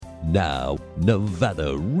Now,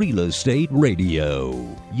 Nevada Real Estate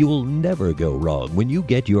Radio. You'll never go wrong when you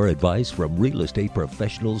get your advice from real estate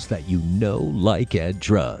professionals that you know, like, and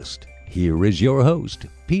trust. Here is your host,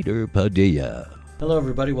 Peter Padilla. Hello,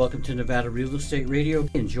 everybody. Welcome to Nevada Real Estate Radio.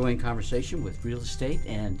 Enjoying conversation with real estate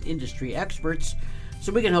and industry experts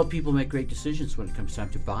so we can help people make great decisions when it comes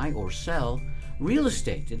time to buy or sell real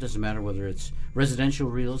estate. It doesn't matter whether it's residential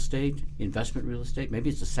real estate, investment real estate, maybe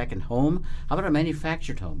it's a second home. How about a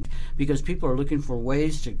manufactured home? Because people are looking for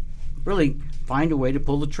ways to really find a way to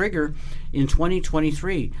pull the trigger in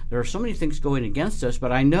 2023. There are so many things going against us,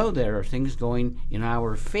 but I know there are things going in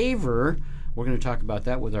our favor. We're going to talk about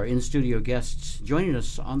that with our in-studio guests. Joining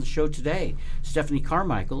us on the show today, Stephanie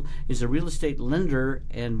Carmichael is a real estate lender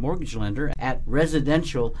and mortgage lender at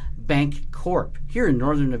Residential Bancorp here in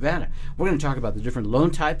Northern Nevada. We're going to talk about the different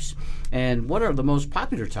loan types and what are the most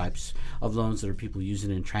popular types of loans that are people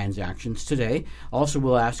using in transactions today. Also,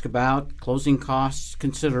 we'll ask about closing costs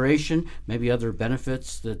consideration, maybe other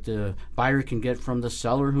benefits that the buyer can get from the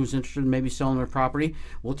seller who's interested in maybe selling their property.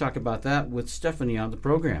 We'll talk about that with Stephanie on the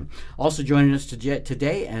program. Also joining us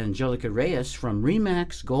today, Angelica Reyes from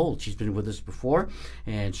Remax Gold. She's been with us before,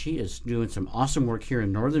 and she is doing some awesome work here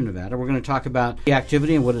in Northern Nevada. We're going to talk about the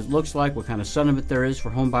activity and what it looks like, what kind of sentiment there is for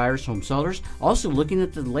home buyers, home sellers. Also looking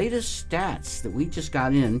at the latest stats that we just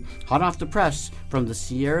got in, hot off the press, from the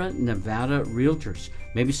Sierra Nevada Realtors.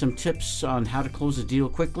 Maybe some tips on how to close a deal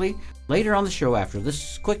quickly later on the show after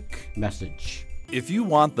this quick message. If you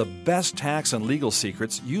want the best tax and legal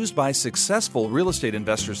secrets used by successful real estate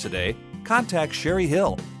investors today, contact Sherry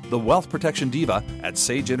Hill, the wealth protection diva at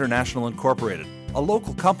Sage International Incorporated, a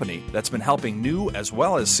local company that's been helping new as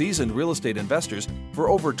well as seasoned real estate investors for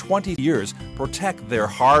over 20 years protect their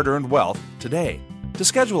hard-earned wealth today. To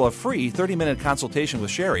schedule a free 30-minute consultation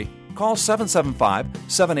with Sherry, call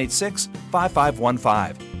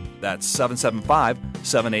 775-786-5515. That's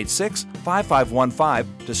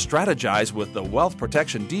 775-786-5515 to strategize with the Wealth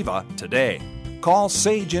Protection Diva today. Call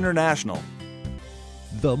Sage International.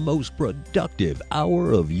 The most productive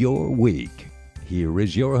hour of your week. Here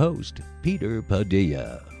is your host, Peter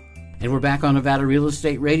Padilla. And we're back on Nevada Real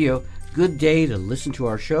Estate Radio. Good day to listen to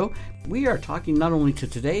our show. We are talking not only to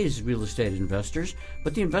today's real estate investors,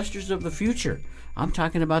 but the investors of the future. I'm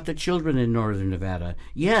talking about the children in Northern Nevada.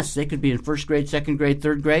 Yes, they could be in first grade, second grade,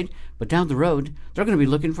 third grade, but down the road, they're going to be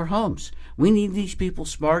looking for homes. We need these people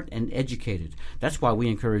smart and educated. That's why we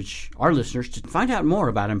encourage our listeners to find out more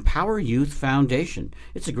about Empower Youth Foundation.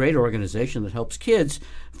 It's a great organization that helps kids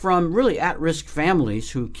from really at-risk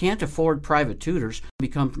families who can't afford private tutors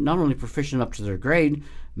become not only proficient up to their grade.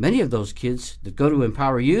 Many of those kids that go to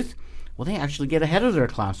Empower Youth, well, they actually get ahead of their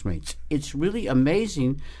classmates. It's really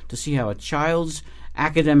amazing to see how a child's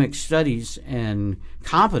academic studies and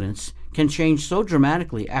competence can change so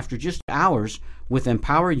dramatically after just hours with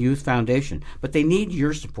Empower Youth Foundation. But they need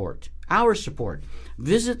your support, our support.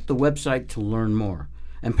 Visit the website to learn more,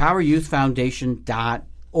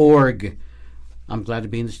 empoweryouthfoundation.org. I'm glad to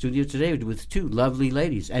be in the studio today with two lovely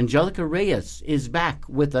ladies. Angelica Reyes is back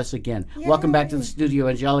with us again. Yay. Welcome back to the studio,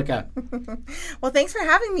 Angelica. Well, thanks for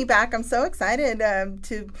having me back. I'm so excited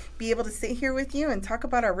to be able to sit here with you and talk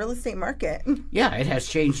about our real estate market. Yeah, it has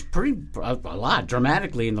changed a lot,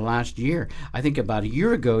 dramatically in the last year. I think about a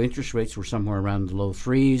year ago, interest rates were somewhere around the low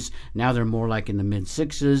threes. Now they're more like in the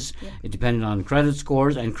mid-sixes, depending on credit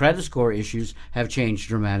scores. And credit score issues have changed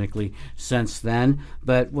dramatically since then.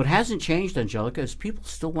 But what hasn't changed, Angelica, is people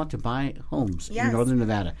still want to buy homes in Northern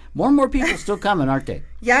Nevada. More and more people still coming, aren't they?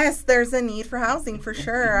 Yes, there's a need for housing for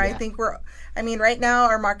sure. I think right now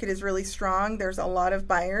our market is really strong. There's a lot of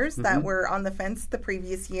buyers that were on the fence the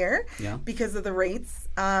previous year because of the rates.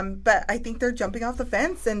 But I think they're jumping off the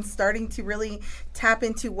fence and starting to really tap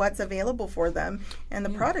into what's available for them and the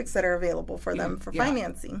products that are available for them for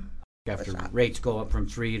financing. After rates go up from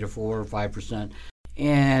 3 to 4 or 5%.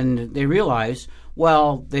 And they realize,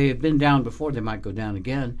 well, they've been down before, they might go down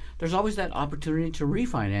again. There's always that opportunity to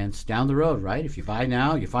refinance down the road, right? If you buy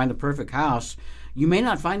now, you find the perfect house. You may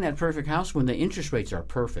not find that perfect house when the interest rates are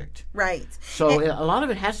perfect. Right. So a lot of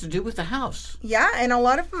it has to do with the house. Yeah, and a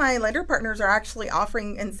lot of my lender partners are actually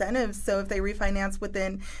offering incentives. So if they refinance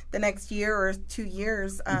within the next year or 2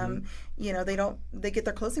 years, they get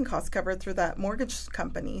their closing costs covered through that mortgage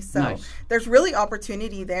company. So there's really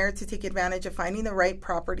opportunity there to take advantage of finding the right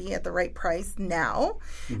property at the right price now,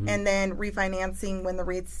 and then refinancing when the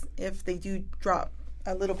rates, if they do drop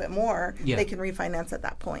a little bit more, they can refinance at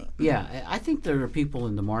that point. Yeah, I think there are people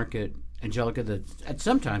in the market Angelica, that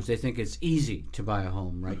sometimes they think it's easy to buy a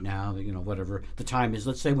home right now, whatever the time is.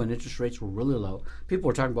 Let's say when interest rates were really low, people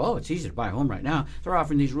were talking about, it's easy to buy a home right now. They're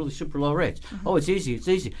offering these really super low rates. Oh, it's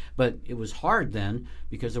easy. But it was hard then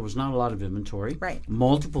because there was not a lot of inventory, right?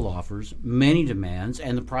 Multiple offers, many demands,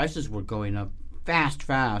 and the prices were going up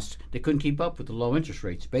fast. They couldn't keep up with the low interest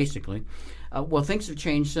rates, basically. Well, things have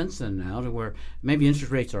changed since then now to where maybe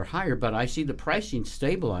interest rates are higher, but I see the pricing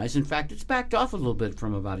stabilize. In fact, it's backed off a little bit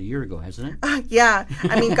from about a year ago, hasn't it? Yeah.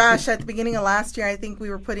 I mean, gosh, at the beginning of last year, I think we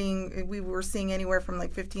were seeing anywhere from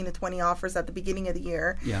like 15 to 20 offers at the beginning of the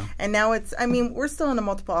year. Yeah. And now we're still in a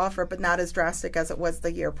multiple offer, but not as drastic as it was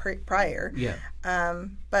the year prior. Yeah.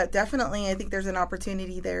 But definitely, I think there's an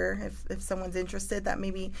opportunity there if someone's interested that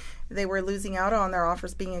maybe they were losing out on their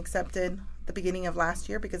offers being accepted the beginning of last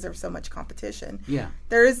year because there was so much competition. Yeah.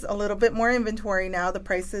 There is a little bit more inventory now. The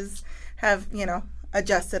prices have,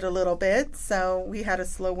 adjusted a little bit. So we had a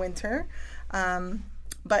slow winter.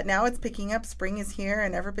 But now it's picking up. Spring is here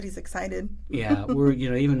and everybody's excited. Yeah. We're,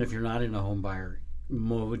 even if you're not in a home buyer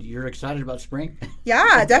mode, you're excited about spring.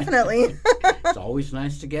 Yeah, definitely. It's always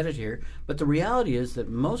nice to get it here. But the reality is that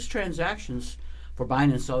most transactions for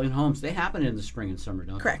buying and selling homes, they happen in the spring and summer,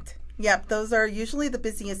 don't they? Correct. Yep, those are usually the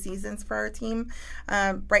busiest seasons for our team.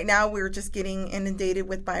 Right now, we're just getting inundated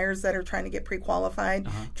with buyers that are trying to get pre-qualified,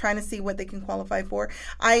 trying to see what they can qualify for.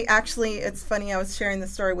 It's funny, I was sharing the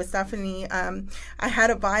story with Stephanie. I had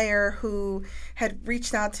a buyer who had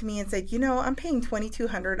reached out to me and said, I'm paying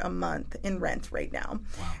 $2,200 a month in rent right now.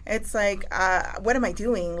 Wow. It's like, what am I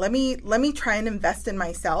doing? Let me try and invest in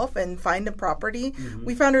myself and find a property. Mm-hmm.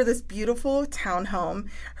 We found her this beautiful townhome.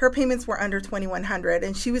 Her payments were under $2,100,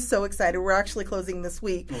 and she was so excited. We're actually closing this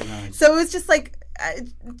week. Oh, nice. So it was just like,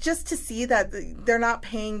 just to see that they're not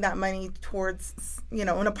paying that money towards, an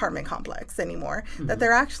apartment complex anymore, that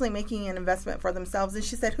they're actually making an investment for themselves. And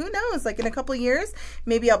she said, who knows, like in a couple of years,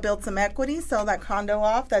 maybe I'll build some equity, sell that condo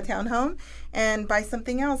off, that townhome, and buy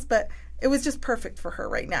something else. But it was just perfect for her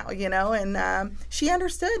right now, and she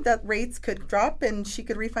understood that rates could drop and she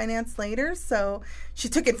could refinance later. So she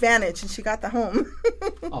took advantage and she got the home.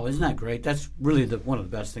 Oh, isn't that great? That's really one of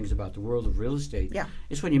the best things about the world of real estate. Yeah.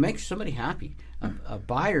 It's when you make somebody happy. A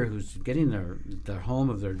buyer who's getting their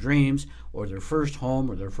home of their dreams, or their first home,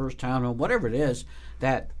 or their first townhome, whatever it is,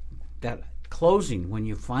 that closing when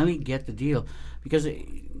you finally get the deal. Because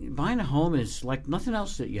buying a home is like nothing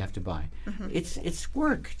else that you have to buy. Mm-hmm. It's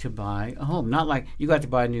work to buy a home. Not like you got to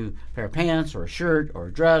buy a new pair of pants or a shirt or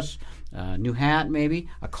a dress, a new hat maybe,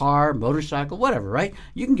 a car, motorcycle, whatever, right?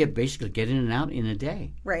 You can basically get in and out in a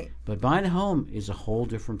day. Right. But buying a home is a whole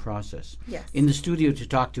different process. Yes. In the studio to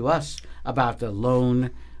talk to us about the loan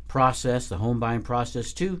process, the home buying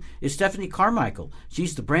process too, is Stephanie Carmichael.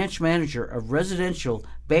 She's the branch manager of Residential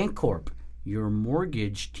Bancorp, your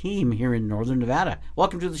mortgage team here in Northern Nevada.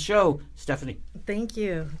 Welcome to the show, Stephanie. Thank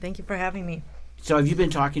you. Thank you for having me. So have you been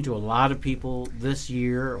talking to a lot of people this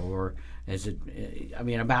year, or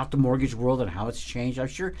about the mortgage world and how it's changed? I'm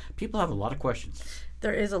sure people have a lot of questions.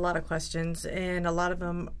 There is a lot of questions, and a lot of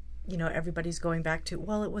them, everybody's going back to,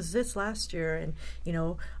 well, it was this last year, and,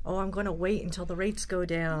 I'm going to wait until the rates go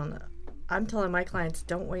down. I'm telling my clients,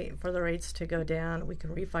 don't wait for the rates to go down. We can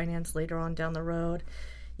refinance later on down the road,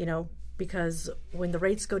 because when the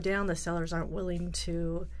rates go down, the sellers aren't willing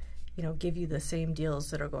to, give you the same deals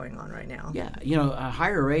that are going on right now. Yeah,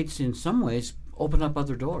 higher rates in some ways open up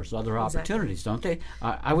other doors, other opportunities, don't they?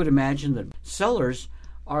 I would imagine that sellers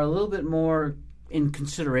are a little bit more in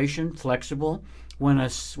consideration, flexible. When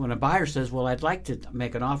a buyer says, well, I'd like to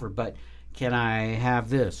make an offer, but can I have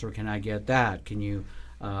this or can I get that? Can you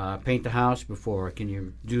paint the house before? Can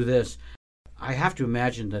you do this? I have to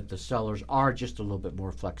imagine that the sellers are just a little bit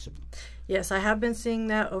more flexible. Yes, I have been seeing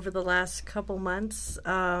that over the last couple months,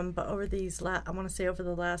 but over over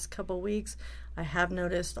the last couple weeks, I have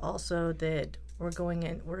noticed also that we're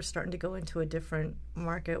starting to go into a different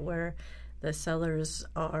market where the sellers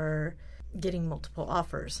are getting multiple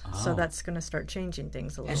offers. Oh. So that's going to start changing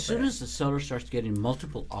things a little bit. As soon as the seller starts getting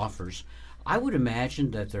multiple offers, I would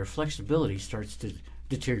imagine that their flexibility starts to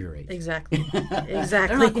deteriorate. Exactly.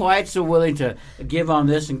 They're not quite so willing to give on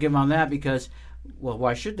this and give on that because, well,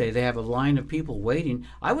 why should they? They have a line of people waiting.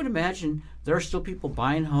 I would imagine there are still people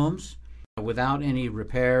buying homes without any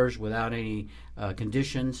repairs, without any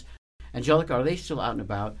conditions. Angelica, are they still out and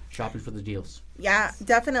about shopping for the deals? Yeah,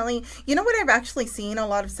 definitely. You know what I've actually seen a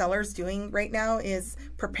lot of sellers doing right now is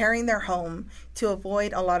preparing their home to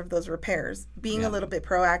avoid a lot of those repairs, being a little bit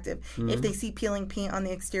proactive. Mm-hmm. If they see peeling paint on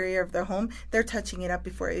the exterior of their home, they're touching it up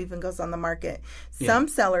before it even goes on the market. Some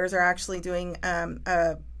sellers are actually doing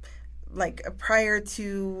prior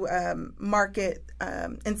to market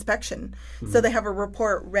inspection. So they have a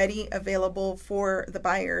report ready, available for the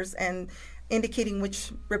buyers, and indicating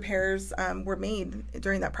which repairs were made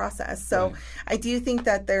during that process. So I do think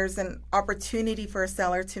that there's an opportunity for a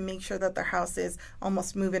seller to make sure that their house is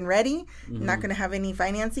almost move-in ready, not going to have any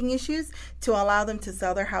financing issues, to allow them to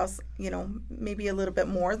sell their house, maybe a little bit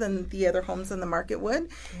more than the other homes in the market would,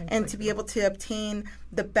 and to be able to obtain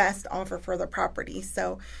the best offer for the property.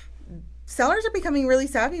 So sellers are becoming really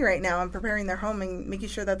savvy right now and preparing their home and making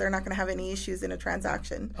sure that they're not going to have any issues in a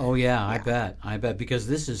transaction. Oh, yeah. I bet. Because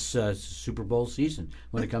this is Super Bowl season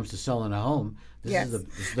when it comes to selling a home. This is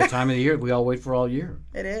the time of the year we all wait for all year.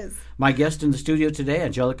 It is. My guest in the studio today,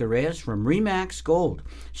 Angelica Reyes from RE/MAX Gold.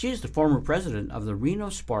 She is the former president of the Reno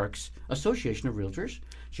Sparks Association of Realtors.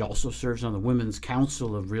 She also serves on the Women's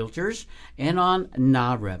Council of Realtors and on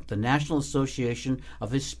NAREP, the National Association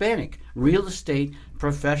of Hispanic Real Estate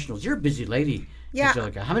Professionals. You're a busy lady,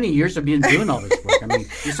 Angelica. How many years have you been doing all this work? I mean,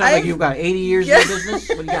 you sound like you've got 80 years in the business.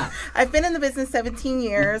 What do you got? I've been in the business 17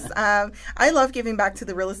 years. I love giving back to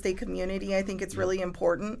the real estate community. I think it's really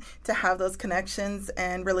important to have those connections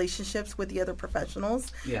and relationships with the other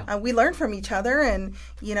professionals. We learn from each other, and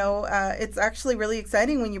it's actually really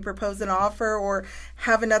exciting when you propose an offer or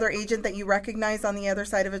have another agent that you recognize on the other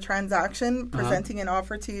side of a transaction presenting an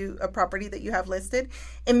offer to a property that you have listed.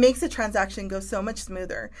 It makes the transaction go so much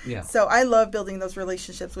smoother. So I love building those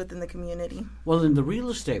relationships within the community. Well, in the real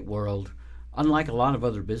estate world, unlike a lot of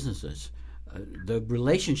other businesses, the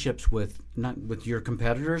relationships with your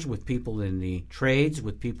competitors, with people in the trades,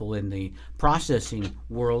 with people in the processing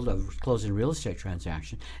world of closing a real estate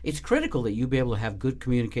transaction, it's critical that you be able to have good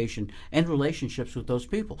communication and relationships with those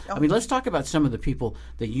people. I mean, let's talk about some of the people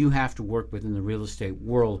that you have to work with in the real estate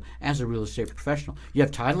world as a real estate professional. You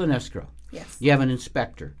have title and escrow. Yes. You have an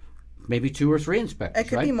inspector. Maybe 2 or 3 inspectors, It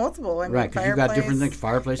could be multiple. I mean, because you've got different things: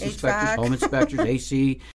 fireplace HVAC. inspectors, home inspectors,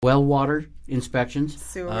 AC, well water inspections,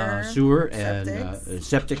 sewer and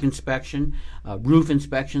septic inspection, roof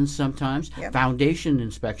inspections sometimes, foundation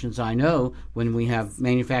inspections. I know when we have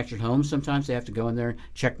manufactured homes, sometimes they have to go in there and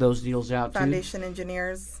check those deals out Foundation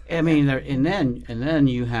engineers. I mean, and then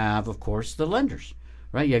you have, of course, the lenders.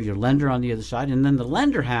 Right, you have your lender on the other side, and then the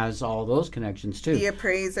lender has all those connections too. The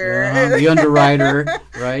appraiser, the underwriter,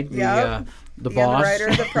 right? The boss,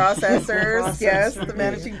 underwriter, the processors, yes, the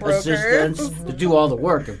managing broker, assistants to do all the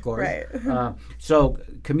work, of course. Right. So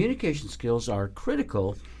communication skills are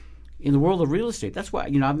critical in the world of real estate. That's why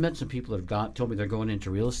I've met some people that have told me they're going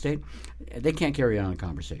into real estate. They can't carry on a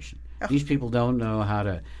conversation. These people don't know how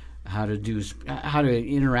to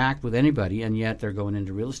interact with anybody, and yet they're going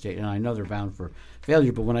into real estate, and I know they're bound for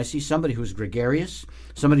failure. But when I see somebody who's gregarious,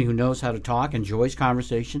 somebody who knows how to talk, enjoys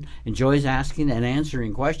conversation, enjoys asking and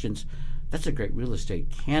answering questions, that's a great real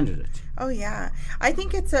estate candidate. Oh yeah, I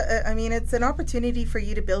think it's an opportunity for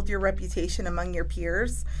you to build your reputation among your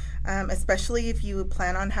peers, especially if you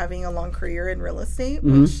plan on having a long career in real estate,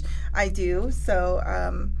 which I do. So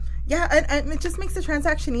and it just makes the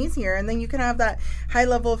transaction easier, and then you can have that high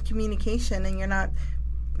level of communication, and you're not,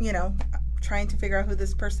 trying to figure out who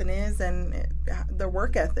this person is and their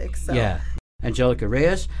work ethic. So. Yeah. Angelica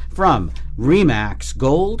Reyes from RE/MAX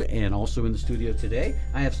Gold, and also in the studio today,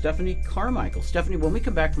 I have Stephanie Carmichael. Stephanie, when we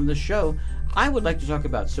come back from this show, I would like to talk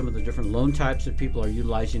about some of the different loan types that people are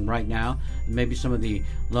utilizing right now, and maybe some of the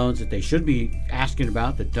loans that they should be asking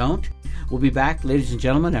about that don't. We'll be back, ladies and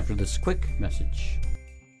gentlemen, after this quick message.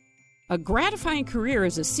 A gratifying career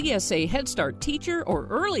as a CSA Head Start teacher or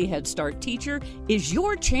early Head Start teacher is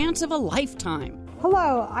your chance of a lifetime.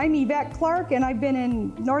 Hello, I'm Yvette Clark, and I've been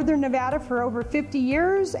in Northern Nevada for over 50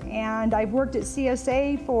 years, and I've worked at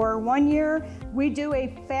CSA for 1 year. We do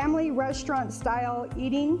a family restaurant-style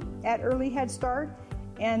eating at Early Head Start,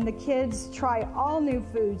 and the kids try all new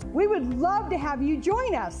foods. We would love to have you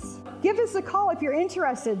join us. Give us a call if you're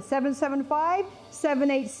interested,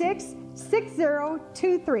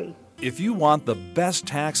 775-786-6023. If you want the best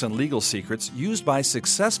tax and legal secrets used by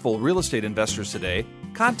successful real estate investors today,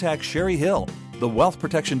 contact Sherry Hill, the wealth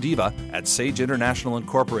protection diva at Sage International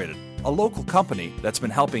Incorporated, a local company that's been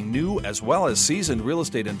helping new as well as seasoned real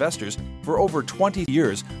estate investors for over 20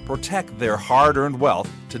 years protect their hard-earned wealth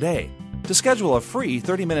today. To schedule a free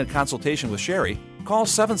 30-minute consultation with Sherry, call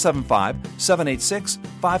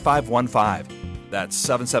 775-786-5515. That's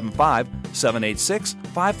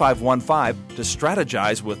 775-786-5515 to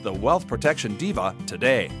strategize with the Wealth Protection Diva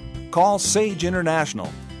today. Call Sage International.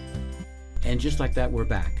 And just like that, we're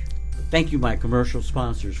back. Thank you, my commercial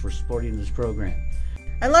sponsors, for supporting this program.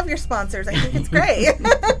 I love your sponsors. I think it's great.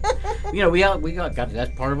 we got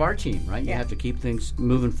that's part of our team, right? You have to keep things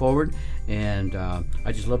moving forward, and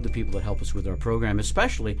I just love the people that help us with our program,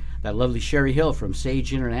 especially that lovely Sherry Hill from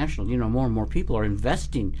Sage International. More and more people are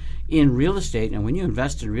investing in real estate, and when you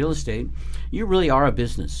invest in real estate, you really are a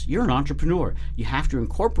business. You're an entrepreneur. You have to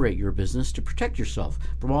incorporate your business to protect yourself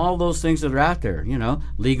from all those things that are out there.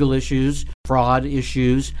 Legal issues, fraud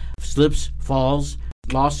issues, slips, falls,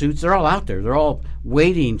 lawsuits. They're all out there. They're all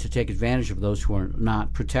waiting to take advantage of those who are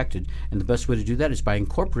not protected. And the best way to do that is by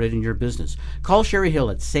incorporating your business. Call Sherry Hill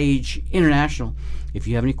at Sage International if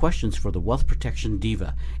you have any questions for the Wealth Protection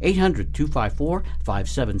Diva.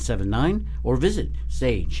 800-254-5779 or visit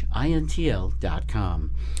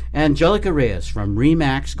sageintl.com. Angelica Reyes from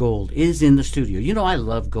Remax Gold is in the studio. I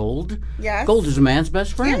love gold. Yes. Gold is a man's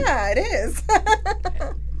best friend. Yeah, it is.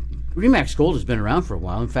 Remax Gold has been around for a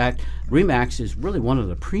while. In fact, Remax is really one of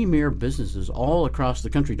the premier businesses all across the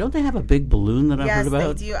country. Don't they have a big balloon that I've heard about?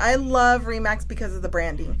 Yes, they do. I love Remax because of the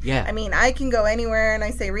branding. Yeah. I mean, I can go anywhere and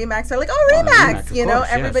I say Remax. They're like, oh, Remax. Remax,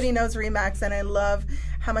 Everybody knows Remax, and I love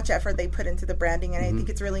how much effort they put into the branding. And I think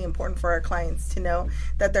it's really important for our clients to know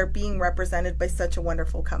that they're being represented by such a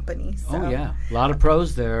wonderful company. So. Oh, yeah. A lot of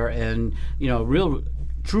pros there. And,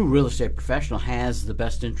 true real estate professional has the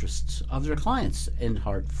best interests of their clients in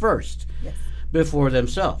heart first, before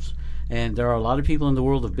themselves. And there are a lot of people in the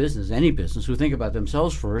world of business, any business, who think about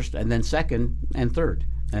themselves first and then second and third.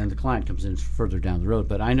 And the client comes in further down the road.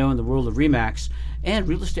 But I know in the world of Remax and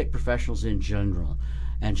real estate professionals in general,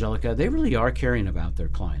 Angelica, they really are caring about their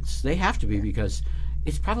clients. They have to be, because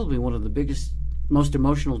it's probably one of the biggest, most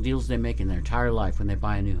emotional deals they make in their entire life when they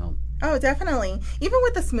buy a new home. Oh, definitely. Even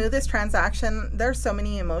with the smoothest transaction, there's so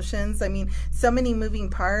many emotions. I mean, so many moving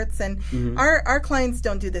parts. And our clients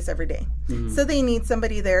don't do this every day. So they need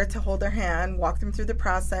somebody there to hold their hand, walk them through the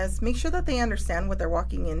process, make sure that they understand what they're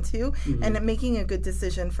walking into, and making a good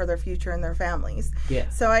decision for their future and their families. Yeah.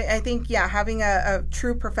 So I think, having a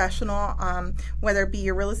true professional, whether it be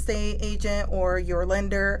your real estate agent or your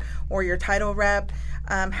lender or your title rep,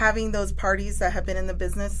 having those parties that have been in the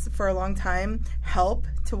business for a long time help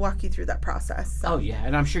to walk you through that process. So. Oh, yeah.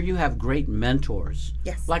 And I'm sure you have great mentors.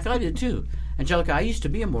 Yes. Like I did, too. Angelica, I used to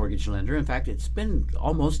be a mortgage lender. In fact, it's been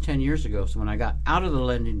almost 10 years ago. So when I got out of the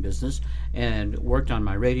lending business and worked on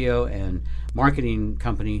my radio and marketing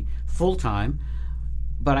company full-time,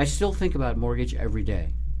 but I still think about mortgage every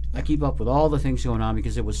day. I keep up with all the things going on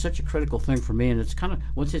because it was such a critical thing for me, and it's kind of,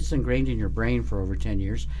 once it's ingrained in your brain for over 10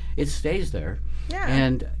 years, it stays there. Yeah.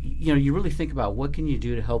 And, you really think about what can you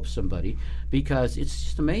do to help somebody, because it's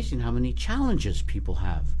just amazing how many challenges people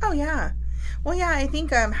have. Oh, yeah. Well, yeah, I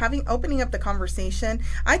think opening up the conversation,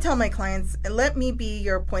 I tell my clients, let me be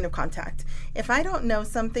your point of contact. If I don't know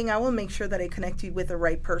something, I will make sure that I connect you with the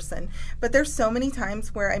right person. But there's so many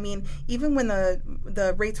times where, even when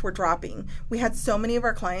the rates were dropping, we had so many of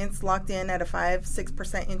our clients locked in at a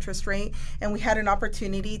 5-6% interest rate, and we had an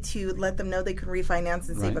opportunity to let them know they could refinance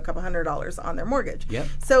and save a couple $100 on their mortgage. Yep.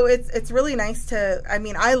 So it's really nice to,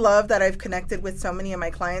 I love that I've connected with so many of my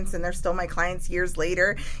clients, and they're still my clients years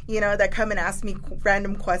later, that come and ask me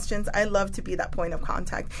random questions. I love to be that point of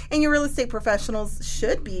contact. And your real estate professionals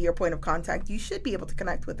should be your point of contact. You should be able to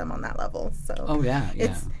connect with them on that level. So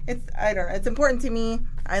it's I don't know. It's important to me.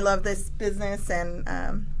 I love this business, and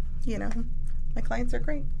my clients are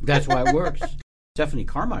great. That's why it works. Stephanie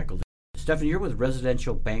Carmichael. Stephanie, you're with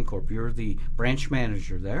Residential Bancorp. You're the branch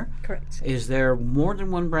manager there. Correct. Is there more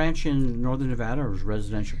than one branch in Northern Nevada, or is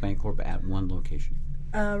Residential Bancorp at one location?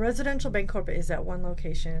 Residential Bancorp is at one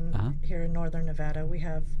location here in Northern Nevada. We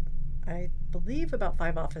have, I believe, about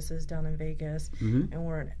 5 offices down in Vegas, and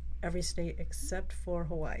we're in every state except for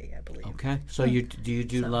Hawaii, I believe. Okay. So do you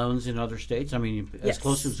do loans in other states? As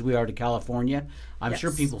close as we are to California, I'm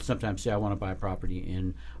sure people sometimes say, I want to buy a property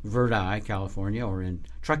in Verdi, California, or in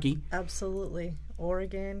Truckee. Absolutely.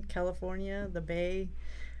 Oregon, California, the Bay,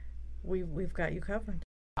 we've got you covered.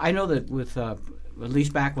 I know that with, at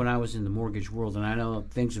least back when I was in the mortgage world, and I know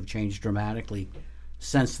things have changed dramatically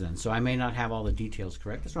since then, so I may not have all the details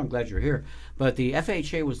correct. That's why I'm glad you're here. But the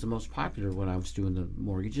FHA was the most popular when I was doing the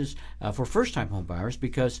mortgages for first-time home buyers,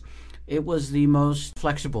 because it was the most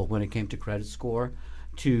flexible when it came to credit score,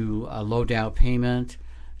 to low down payment,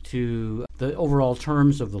 to the overall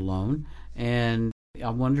terms of the loan. And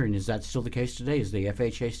I'm wondering, is that still the case today? Is the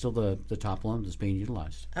FHA still the top loan that's being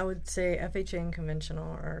utilized? I would say FHA and conventional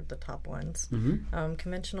are the top ones.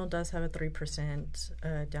 Conventional does have a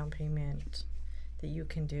 3% down payment that you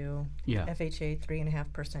can do. Yeah. FHA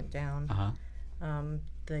 3.5% down.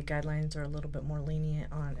 The guidelines are a little bit more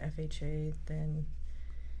lenient on FHA than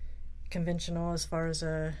conventional as far as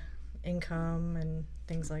income and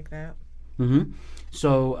things like that. Mm-hmm.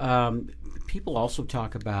 So people also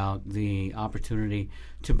talk about the opportunity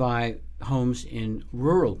to buy homes in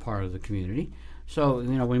rural part of the community. So,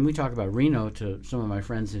 when we talk about Reno to some of my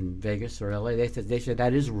friends in Vegas or LA, they said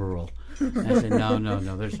that is rural. And I said,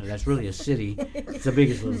 no, that's really a city. It's the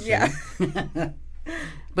biggest little city. Yeah.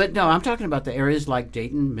 But no, I'm talking about the areas like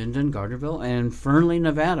Dayton, Minden, Gardnerville, and Fernley,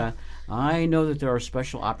 Nevada. I know that there are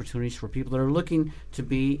special opportunities for people that are looking to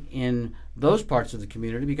be in those parts of the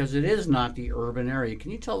community because it is not the urban area.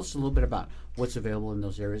 Can you tell us a little bit about what's available in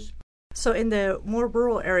those areas? So in the more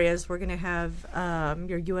rural areas, we're going to have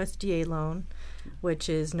your USDA loan, which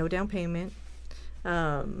is no down payment.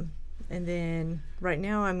 And then right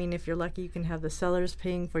now, if you're lucky, you can have the sellers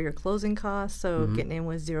paying for your closing costs, so getting in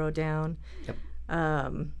with zero down. Yep.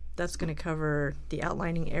 That's going to cover the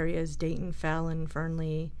outlining areas, Dayton, Fallon,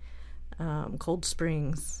 Fernley, Cold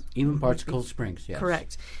Springs. Even parts of Cold Springs, yes.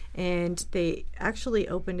 Correct. And they actually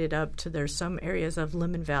opened it up to there's some areas of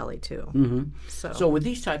Lemon Valley, too. Mm-hmm. So with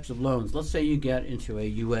these types of loans, let's say you get into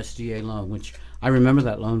a USDA loan, which I remember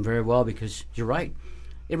that loan very well because you're right.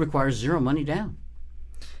 It requires zero money down.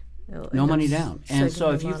 No money down. And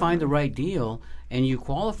so if you find the right deal and you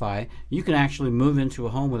qualify, you can actually move into a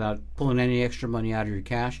home without pulling any extra money out of your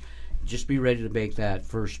cash. Just be ready to make that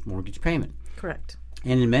first mortgage payment. Correct.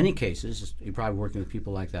 And in many cases, you're probably working with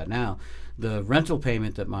people like that now, the rental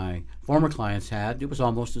payment that my former clients had, it was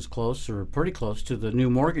almost as close or pretty close to the new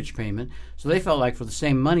mortgage payment. So they felt like for the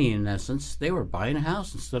same money, in essence, they were buying a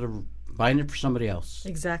house instead of buying it for somebody else.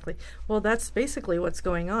 Exactly. Well, that's basically what's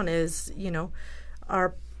going on is,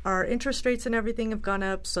 our interest rates and everything have gone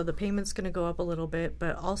up, so the payment's going to go up a little bit,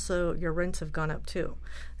 but also your rents have gone up too.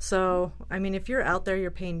 So, if you're out there, you're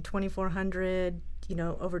paying $2,400,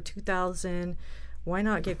 over $2,000, why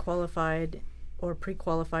not get qualified or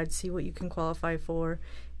pre-qualified, see what you can qualify for,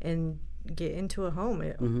 and get into a home?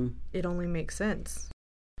 It only makes sense.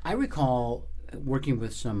 I recall working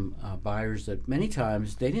with some buyers that many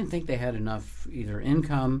times they didn't think they had enough either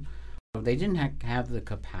income or they didn't have the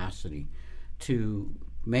capacity to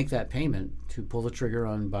make that payment to pull the trigger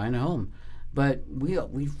on buying a home. But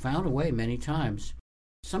we found a way many times.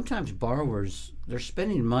 Sometimes borrowers, they're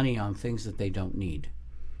spending money on things that they don't need.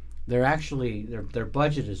 They're actually, their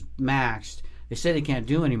budget is maxed. They say they can't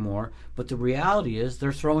do anymore, but the reality is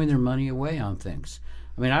they're throwing their money away on things.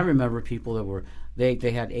 I remember people that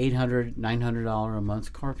they had $800, $900 a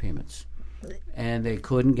month car payments, and they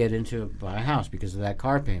couldn't get into buy a house because of that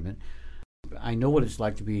car payment. I know what it's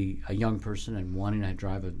like to be a young person and wanting to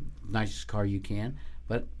drive the nicest car you can,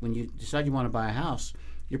 but when you decide you want to buy a house,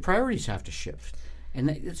 your priorities have to shift. And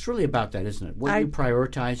it's really about that, isn't it? What you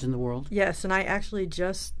prioritize in the world? Yes, and I actually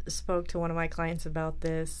just spoke to one of my clients about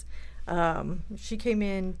this. She came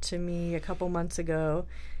in to me a couple months ago,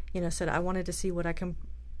 said, I wanted to see what I can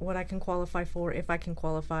qualify for, if I can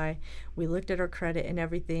qualify. We looked at her credit and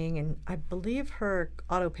everything, and I believe her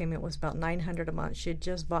auto payment was about $900 a month. She had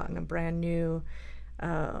just bought a brand new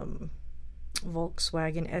Volkswagen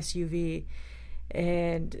SUV,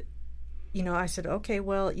 and I said, okay,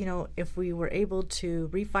 well, if we were able to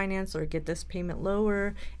refinance or get this payment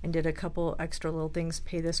lower and did a couple extra little things,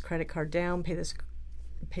 pay this credit card down, pay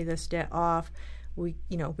this debt off,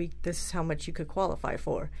 this is how much you could qualify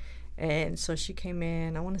for. And so she came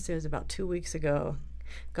in, I want to say it was about 2 weeks ago,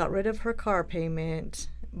 got rid of her car payment,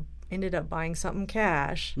 ended up buying something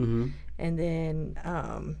cash, and then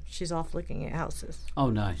she's off looking at houses. Oh,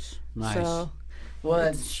 nice. So,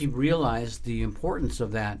 well, she realized the importance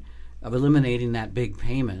of that, of eliminating that big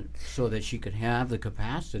payment so that she could have the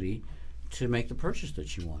capacity to make the purchase that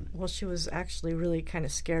she wanted. Well, she was actually really kind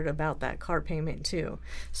of scared about that car payment too.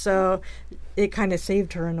 So it kind of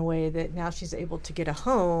saved her in a way that now she's able to get a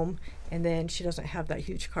home, and then she doesn't have that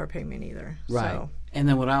huge car payment either. Right. So. And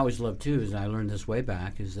then what I always love too is, I learned this way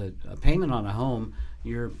back, is that a payment on a home,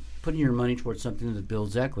 you're putting your money towards something that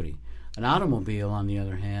builds equity. An automobile, on the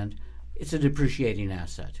other hand, it's a depreciating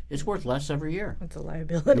asset. It's worth less every year. It's a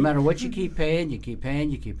liability. No matter what you keep paying, you keep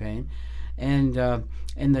paying, you keep paying. And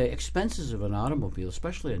the expenses of an automobile,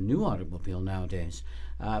 especially a new automobile nowadays.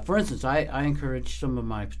 For instance, I encourage some of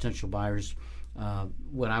my potential buyers,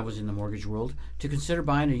 when I was in the mortgage world, to consider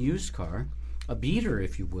buying a used car, a beater,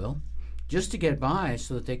 if you will, just to get by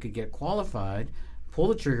so that they could get qualified, pull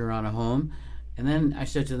the trigger on a home. And then I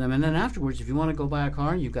said to them, and then afterwards, if you want to go buy a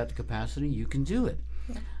car and you've got the capacity, you can do it.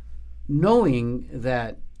 Yeah. Knowing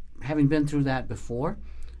that, having been through that before,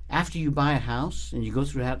 after you buy a house and you go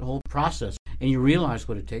through that whole process and you realize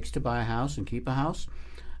what it takes to buy a house and keep a house,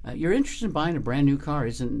 your interest in buying a brand new car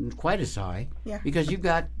isn't quite as high, because you've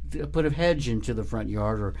got to put a hedge into the front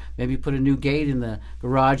yard, or maybe put a new gate in the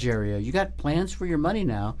garage area. You got plans for your money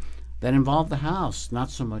now that involve the house, not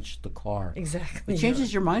so much the car. Exactly. It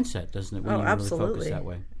changes your mindset, doesn't it, when you really focus that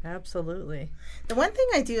way? Absolutely. The one thing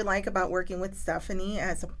I do like about working with Stephanie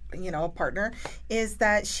as a partner is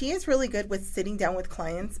that she is really good with sitting down with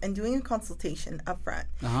clients and doing a consultation up front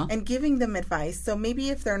and giving them advice. So maybe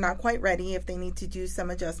if they're not quite ready, if they need to do some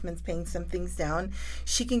adjustments, paying some things down,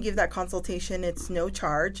 she can give that consultation. It's no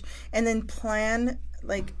charge. And then plan,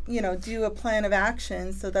 do a plan of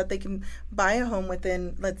action so that they can buy a home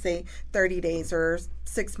within, let's say, 30 days or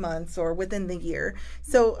 6 months or within the year.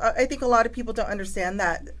 So I think a lot of people don't understand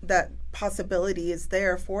that possibility is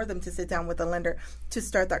there for them to sit down with a lender to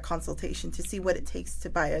start that consultation to see what it takes to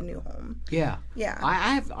buy a new home. Yeah. Yeah.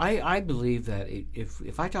 I believe that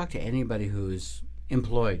if I talk to anybody who is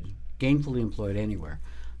employed, gainfully employed anywhere,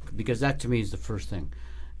 because that to me is the first thing.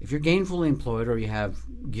 If you're gainfully employed or you have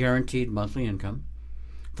guaranteed monthly income,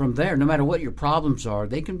 from there, no matter what your problems are,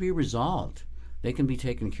 they can be resolved. They can be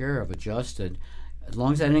taken care of, adjusted, as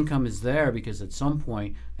long as that income is there, because at some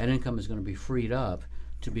point that income is going to be freed up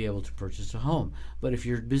to be able to purchase a home. But if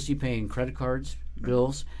you're busy paying credit cards,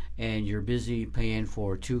 bills, and you're busy paying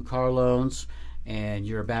for 2 car loans, and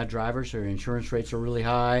you're a bad driver, so your insurance rates are really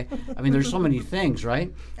high. I mean, there's so many things, right,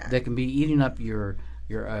 that can be eating up your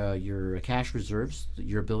cash reserves,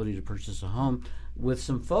 your ability to purchase a home. With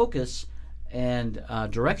some focus and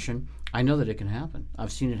direction, I know that it can happen.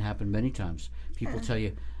 I've seen it happen many times. People tell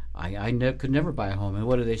you, I could never buy a home. And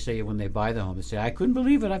what do they say when they buy the home? They say, I couldn't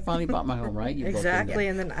believe it. I finally bought my home, right? Exactly.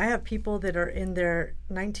 And then I have people that are in their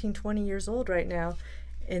 19, 20 years old right now.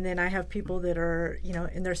 And then I have people that are,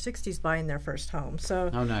 in their 60s buying their first home. So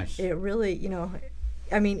nice. It really,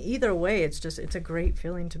 either way, it's a great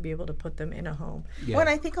feeling to be able to put them in a home. Yeah. Well, and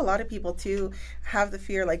I think a lot of people, too, have the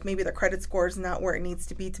fear, maybe their credit score is not where it needs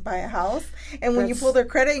to be to buy a house. And when you pull their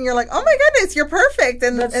credit and you're like, oh, my goodness, you're perfect.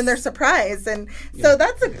 And they're surprised. And so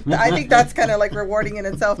I think that's kind of rewarding in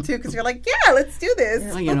itself, too, because you're like, yeah, let's do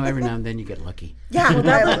this. Well, every now and then you get lucky. Yeah. Well,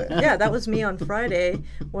 that was me on Friday.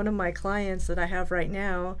 One of my clients that I have right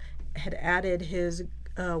now had added his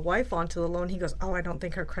wife onto the loan. He goes, oh, I don't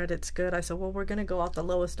think her credit's good. I said, well, we're going to go off the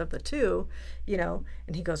lowest of the two, and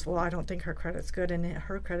he goes, well, I don't think her credit's good, and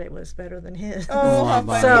her credit was better than his.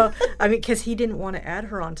 So, because he didn't want to add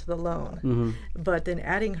her onto the loan, but then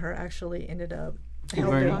adding her actually ended up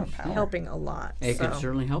helping a lot. It can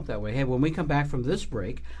certainly help that way. Hey, when we come back from this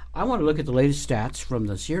break, I want to look at the latest stats from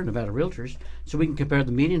the Sierra Nevada Realtors so we can compare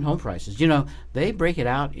the median home prices. They break it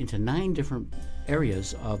out into 9 different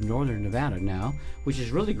areas of northern Nevada now, which is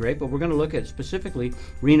really great, but we're going to look at specifically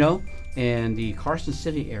Reno and the Carson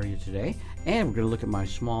City area today, and we're going to look at my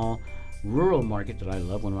small rural market that I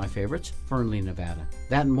love, one of my favorites, Fernley, Nevada.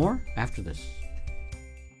 That and more after this.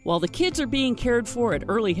 While the kids are being cared for at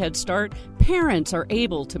Early Head Start, parents are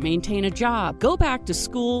able to maintain a job, go back to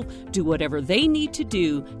school, do whatever they need to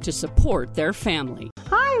do to support their family.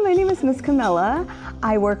 Hi, my name is Miss Camilla.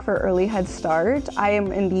 I work for Early Head Start. I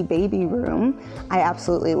am in the baby room. I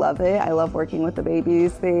absolutely love it. I love working with the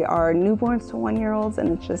babies. They are newborns to 1-year-olds,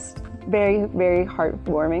 and it's just very, very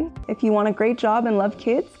heartwarming. If you want a great job and love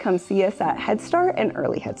kids, come see us at Head Start and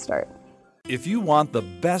Early Head Start. If you want the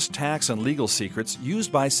best tax and legal secrets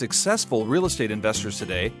used by successful real estate investors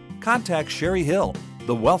today, contact Sherry Hill,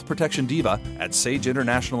 the wealth protection diva at Sage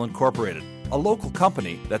International Incorporated, a local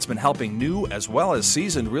company that's been helping new as well as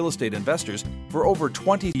seasoned real estate investors for over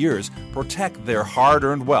 20 years protect their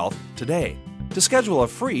hard-earned wealth today. To schedule a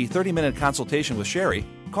free 30-minute consultation with Sherry,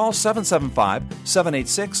 call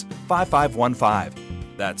 775-786-5515.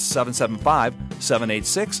 That's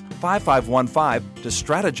 775-786-5515 to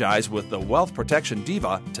strategize with the Wealth Protection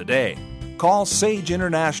Diva today. Call Sage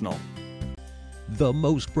International. The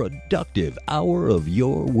most productive hour of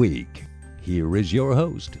your week. Here is your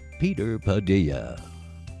host, Peter Padilla.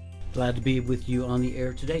 Glad to be with you on the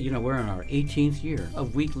air today. We're in our 18th year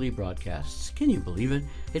of weekly broadcasts. Can you believe it?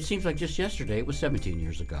 It seems like just yesterday it was 17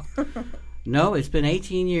 years ago. No, it's been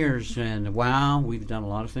 18 years, and wow, we've done a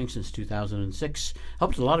lot of things since 2006.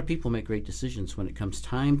 Helped a lot of people make great decisions when it comes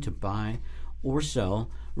time to buy or sell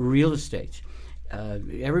real estate.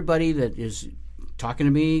 Everybody that is talking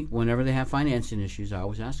to me whenever they have financing issues, I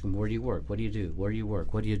always ask them, where do you work? What do you do? Where do you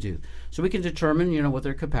work? What do you do? So we can determine, what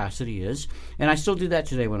their capacity is. And I still do that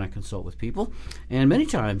today when I consult with people. And many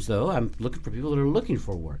times, though, I'm looking for people that are looking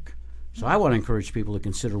for work. So I want to encourage people to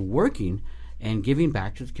consider working and giving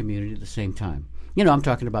back to the community at the same time. I'm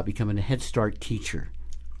talking about becoming a Head Start teacher.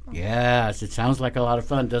 Yes, it sounds like a lot of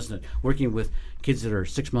fun, doesn't it? Working with kids that are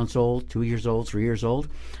 6 months old, 2 years old, 3 years old.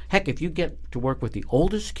 Heck, if you get to work with the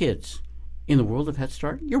oldest kids in the world of Head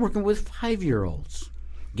Start, you're working with 5-year-olds.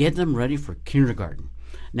 Get them ready for kindergarten.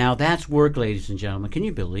 Now, that's work, ladies and gentlemen. Can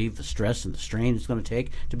you believe the stress and the strain it's going to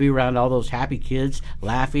take to be around all those happy kids,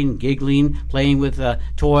 laughing, giggling, playing with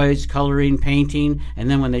toys, coloring, painting, and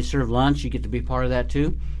then when they serve lunch, you get to be part of that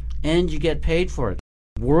too, and you get paid for it.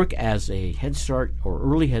 Work as a Head Start or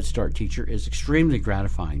early Head Start teacher is extremely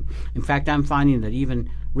gratifying. In fact, I'm finding that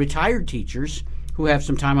even retired teachers who have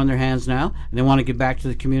some time on their hands now and they want to give back to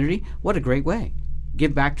the community, what a great way.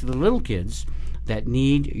 Give back to the little kids that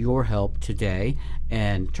need your help today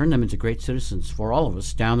and turn them into great citizens for all of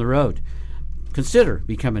us down the road. Consider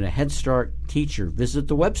becoming a Head Start teacher. Visit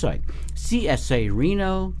the website,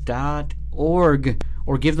 csareno.org,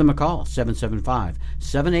 or give them a call,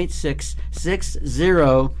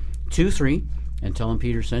 775-786-6023, and tell them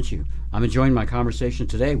Peter sent you. I'm enjoying my conversation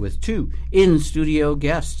today with two in-studio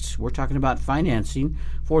guests. We're talking about financing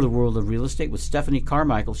for the world of real estate with Stephanie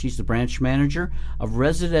Carmichael. She's the branch manager of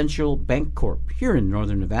Residential Bancorp here in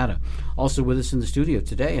Northern Nevada. Also with us in the studio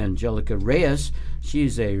today, Angelica Reyes.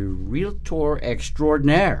 She's a realtor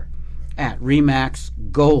extraordinaire at Remax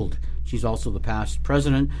Gold. She's also the past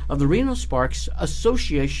president of the Reno Sparks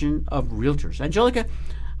Association of Realtors. Angelica,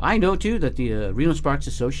 I know, too, that the Reno Sparks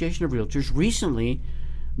Association of Realtors recently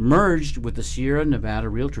merged with the Sierra Nevada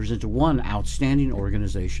Realtors into one outstanding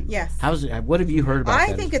organization. Yes. What have you heard about that?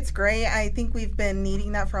 I think it's great. I think we've been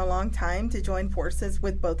needing that for a long time to join forces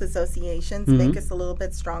with both associations, make us a little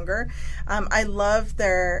bit stronger. I love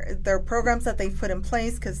their programs that they've put in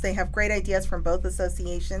place because they have great ideas from both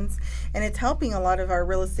associations, and it's helping a lot of our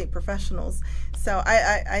real estate professionals. So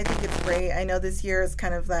I think it's great. I know this year is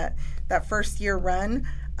kind of that first year run.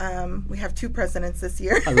 We have two presidents this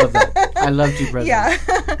year. I love that. I love two presidents. Yeah.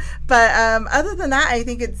 But other than that, I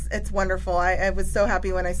think it's wonderful. I was so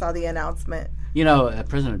happy when I saw the announcement. You know,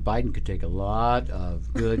 President Biden could take a lot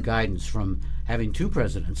of good guidance from having two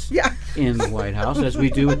presidents in the White House, as we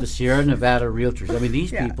do with the Sierra Nevada Realtors. I mean, these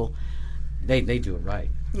people, they do it right.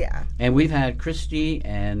 Yeah. And we've had Christy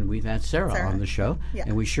and we've had Sarah on the show,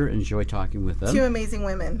 and we sure enjoy talking with them. Two amazing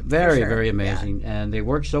women. Very, very amazing. Yeah. And they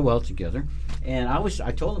work so well together. And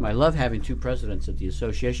I told them I love having two presidents at the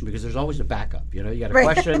association because there's always a backup. You know, you got a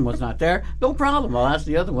question, one's not there, no problem. I'll ask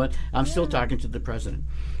the other one. I'm still talking to the president.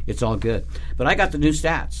 It's all good. But I got the new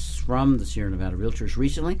stats from the Sierra Nevada Realtors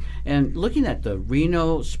recently, and looking at the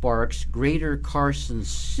Reno, Sparks, Greater Carson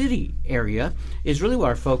City area is really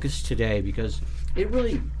our focus today because it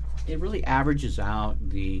really averages out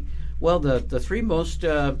the three most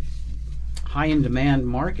high in demand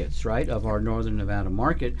markets, right, of our Northern Nevada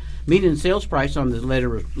market. Median sales price on the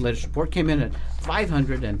latest report came in at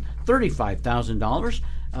 $535,000.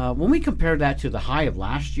 When we compare that to the high of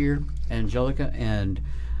last year, Angelica and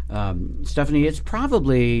Stephanie, it's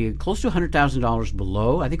probably close to $100,000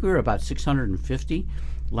 below. I think we were about $650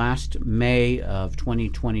 last May of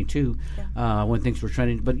 2022 when things were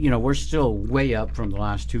trending. But, you know, we're still way up from the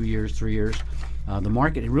last 2 years, 3 years. The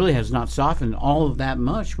market really has not softened all of that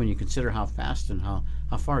much when you consider how fast and how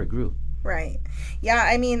far it grew. Right. Yeah,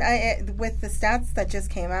 I mean, with the stats that just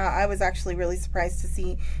came out, I was actually really surprised to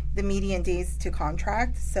see the median days to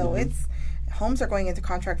contract. So homes are going into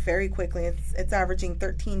contract very quickly. It's averaging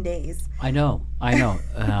 13 days. I know.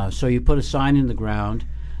 So you put a sign in the ground,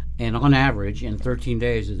 and on average, in 13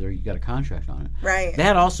 days, you got a contract on it. Right.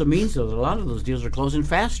 That also means, though, that a lot of those deals are closing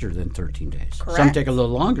faster than 13 days. Correct. Some take a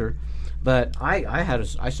little longer. But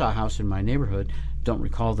I saw a house in my neighborhood. Don't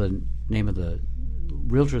recall the name of the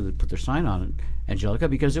realtor that put their sign on it, Angelica,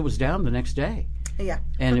 because it was down the next day. Yeah.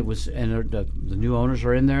 And the new owners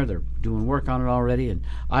are in there. They're doing work on it already. And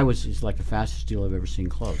it's like the fastest deal I've ever seen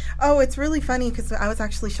close. Oh, it's really funny because I was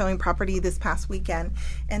actually showing property this past weekend,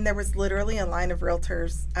 and there was literally a line of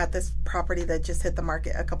realtors at this property that just hit the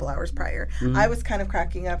market a couple hours prior. I was kind of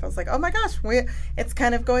cracking up. I was like, oh my gosh, it's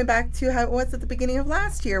kind of going back to how it was at the beginning of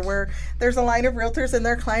last year, where there's a line of realtors and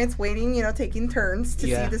their clients waiting, taking turns to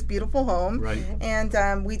see this beautiful home. Right.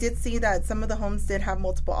 And we did see that some of the homes did have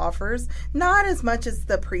multiple offers, not as much as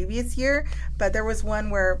the previous year, but there was one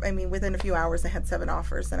where, within a few hours, I had 7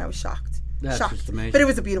 offers, and I was shocked. That's just amazing. But it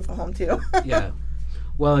was a beautiful home, too. Yeah.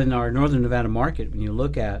 Well, in our Northern Nevada market, when you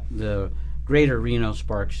look at the greater Reno,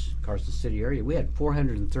 Sparks, Carson City area, we had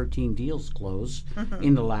 413 deals close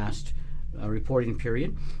in the last reporting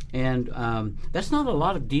period. And that's not a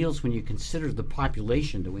lot of deals when you consider the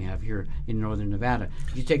population that we have here in Northern Nevada.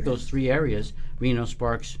 If you take those three areas, Reno,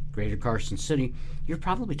 Sparks, Greater Carson City, you're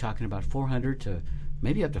probably talking about 400 to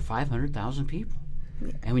maybe up to 500,000 people.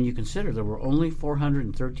 And when you consider there were only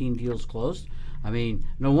 413 deals closed, I mean,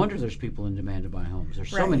 no wonder there's people in demand to buy homes. There's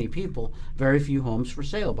so many people, very few homes for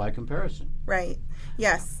sale by comparison. Right.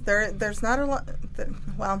 Yes. There's not a lot.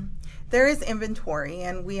 Well, there is inventory,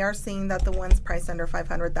 and we are seeing that the ones priced under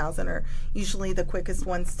 $500,000 are usually the quickest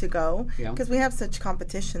ones to go because we have such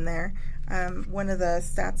competition there. One of the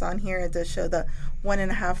stats on here does show the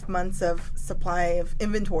 1.5 months of supply of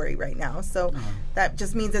inventory right now. So that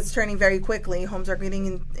just means it's turning very quickly. Homes are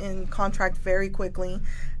getting in contract very quickly.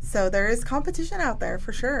 So there is competition out there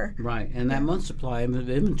for sure. Right. And that month's supply of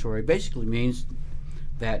inventory basically means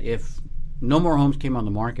that if no more homes came on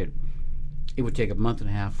the market, it would take a month and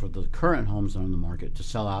a half for the current homes on the market to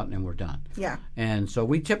sell out, and we're done. Yeah. And so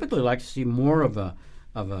we typically like to see more of a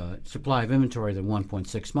supply of inventory than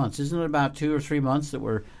 1.6 months. Isn't it about 2 or 3 months that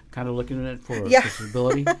we're kind of looking at it for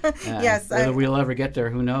stability? Yes. Whether we'll ever get there,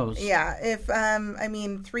 who knows? Yeah. If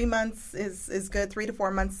 3 months is good. 3 to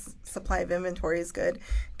 4 months supply of inventory is good.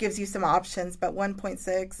 Gives you some options, but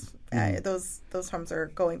 1.6, those homes are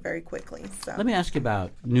going very quickly. So let me ask you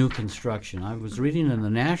about new construction. I was reading in the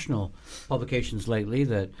national publications lately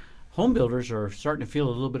that home builders are starting to feel a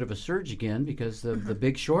little bit of a surge again because of the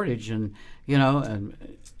big shortage. And,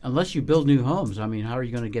 and unless you build new homes, I mean, how are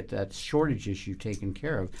you going to get that shortage issue taken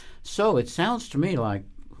care of? So it sounds to me like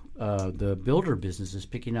the builder business is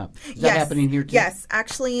picking up. Is that happening here too? Yes.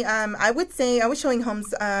 Actually, I would say I was showing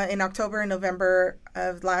homes in October and November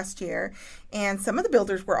of last year, and some of the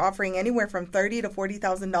builders were offering anywhere from $30,000 to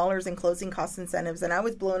 $40,000 in closing cost incentives, and I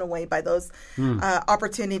was blown away by those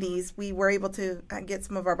opportunities. We were able to get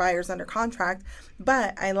some of our buyers under contract,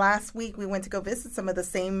 but last week we went to go visit some of the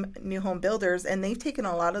same new home builders, and they've taken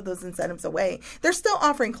a lot of those incentives away. They're still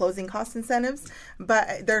offering closing cost incentives,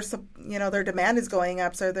 but their demand is going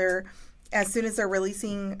up, so as soon as they're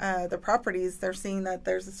releasing the properties, they're seeing that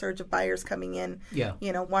there's a surge of buyers coming in,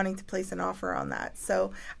 wanting to place an offer on that.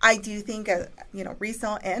 So I do think,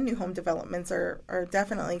 resale and new home developments are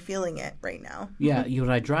definitely feeling it right now. Yeah, when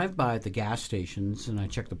I drive by the gas stations and I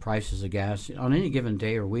check the prices of gas, on any given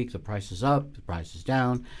day or week, the price is up, the price is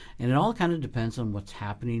down, and it all kind of depends on what's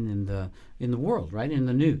happening in the world, right, in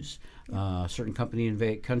the news. A certain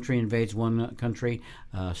country invades one country,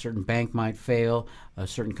 a certain bank might fail, a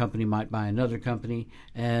certain company might buy another company,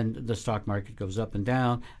 and the stock market goes up and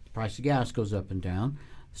down, the price of gas goes up and down.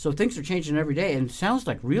 So things are changing every day, and it sounds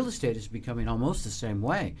like real estate is becoming almost the same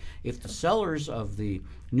way. If the sellers of the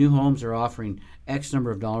new homes are offering X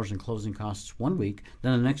number of dollars in closing costs one week,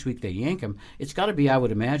 then the next week they yank them, it's got to be, I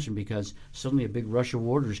would imagine, because suddenly a big rush of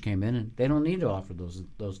orders came in, and they don't need to offer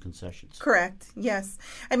those concessions. Correct, yes.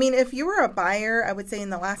 I mean, if you were a buyer, I would say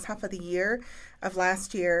in the last half of the year, of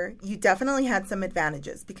last year, you definitely had some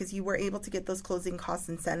advantages because you were able to get those closing cost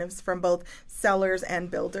incentives from both sellers and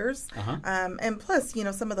builders. And plus,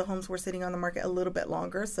 some of the homes were sitting on the market a little bit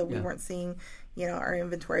longer, so we weren't seeing, our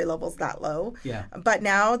inventory levels that low. Yeah. But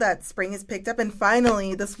now that spring has picked up and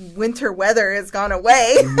finally this winter weather has gone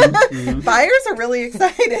away, buyers are really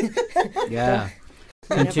excited. Yeah.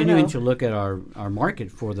 Continuing to look at our market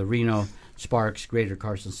for the Reno, Sparks, Greater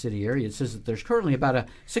Carson City area, it says that there's currently about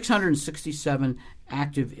 667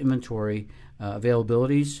 active inventory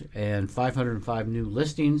availabilities and 505 new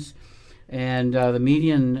listings. And the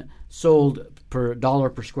median sold per dollar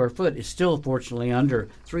per square foot is still, fortunately, under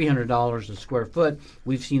 $300 a square foot.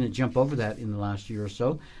 We've seen it jump over that in the last year or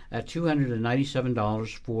so at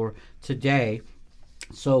 $297 for today.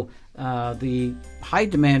 So the high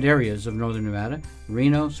demand areas of Northern Nevada,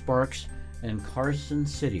 Reno, Sparks, and Carson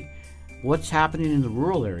City. What's happening in the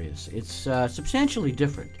rural areas? It's substantially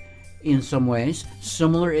different in some ways,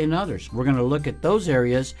 similar in others. We're going to look at those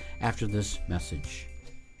areas after this message.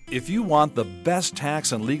 If you want the best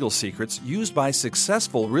tax and legal secrets used by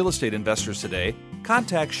successful real estate investors today,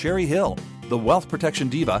 contact Sherry Hill, the wealth protection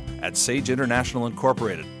diva at Sage International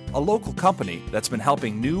Incorporated, a local company that's been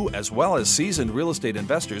helping new as well as seasoned real estate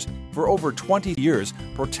investors for over 20 years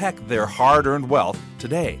protect their hard-earned wealth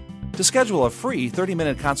today. To schedule a free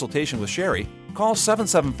 30-minute consultation with Sherry, call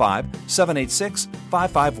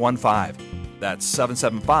 775-786-5515. That's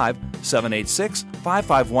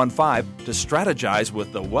 775-786-5515 to strategize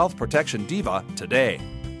with the Wealth Protection Diva today.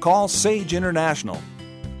 Call Sage International.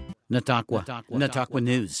 Nataqua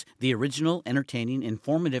News, the original, entertaining,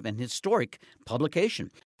 informative, and historic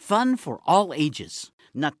publication. Fun for all ages.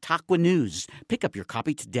 Nataqua News. Pick up your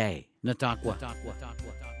copy today. Nataqua.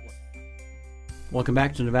 Welcome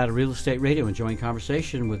back to Nevada Real Estate Radio. Enjoying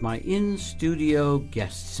conversation with my in-studio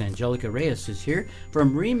guests. Angelica Reyes is here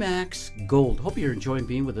from Remax Gold. Hope you're enjoying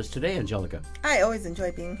being with us today, Angelica. I always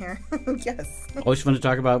enjoy being here. Yes. Always fun to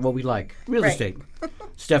talk about what we like. Real estate.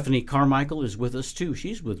 Stephanie Carmichael is with us, too.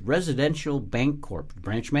 She's with Residential Bancorp,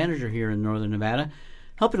 Branch Manager here in Northern Nevada,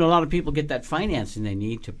 helping a lot of people get that financing they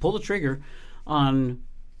need to pull the trigger on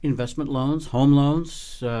investment loans, home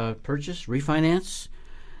loans, purchase, refinance.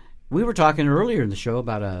 We were talking earlier in the show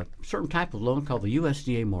about a certain type of loan called the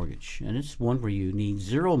USDA mortgage, and it's one where you need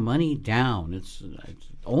zero money down. It's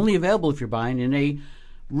only available if you're buying in a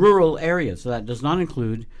rural area, so that does not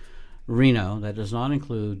include Reno, that does not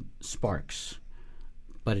include Sparks,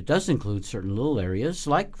 but it does include certain little areas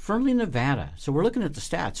like Fernley, Nevada. So we're looking at the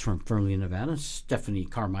stats from Fernley, Nevada. Stephanie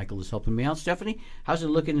Carmichael is helping me out. Stephanie, how's it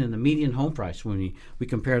looking in the median home price when we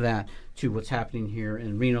compare that to what's happening here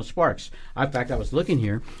in Reno Sparks? In fact, I was looking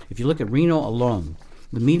here. If you look at Reno alone,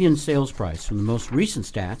 the median sales price from the most recent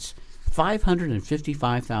stats,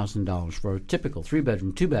 $555,000 for a typical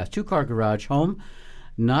 3-bedroom, 2-bath, 2-car garage home.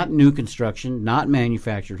 Not new construction, not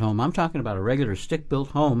manufactured home. I'm talking about a regular stick-built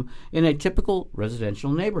home in a typical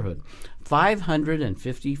residential neighborhood.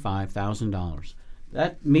 $555,000.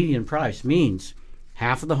 That median price means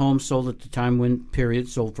half of the homes sold at the time when period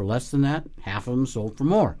sold for less than that, half of them sold for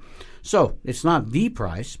more. So it's not the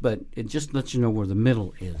price, but it just lets you know where the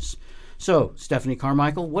middle is. So, Stephanie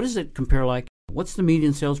Carmichael, what does it compare like? What's the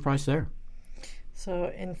median sales price there?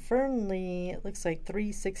 So in Fernley, it looks like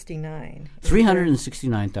 $369,000.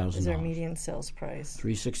 $369,000 is our median sales price.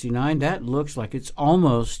 $369,000. That looks like it's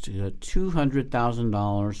almost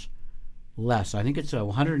 $200,000 less. I think it's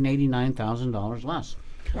 $189,000 less.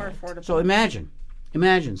 More affordable. So imagine,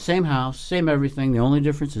 same house, same everything. The only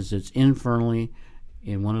difference is it's in Fernley,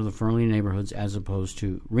 in one of the Fernley neighborhoods, as opposed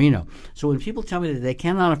to Reno. So when people tell me that they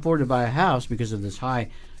cannot afford to buy a house because of this high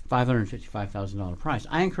 $555,000 price,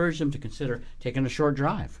 I encourage them to consider taking a short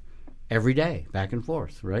drive every day, back and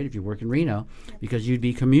forth, right? If you work in Reno, because you'd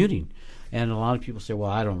be commuting. And a lot of people say,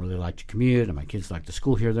 well, I don't really like to commute, and my kids like to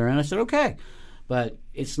school here, there. And I said, okay. But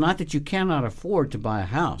it's not that you cannot afford to buy a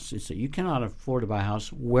house. It's that you cannot afford to buy a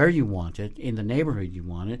house where you want it, in the neighborhood you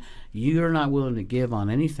want it. You're not willing to give on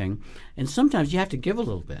anything. And sometimes you have to give a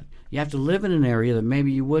little bit. You have to live in an area that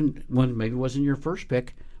maybe you maybe wasn't your first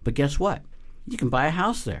pick, but guess what? You can buy a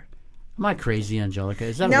house there. Am I crazy, Angelica?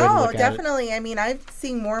 Is that a way to look at it? No, definitely. I mean, I've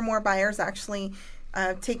seen more and more buyers actually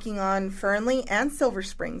taking on Fernley and Silver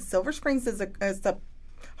Springs. Silver Springs is a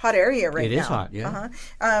hot area right now. It is hot, yeah.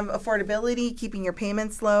 Affordability, keeping your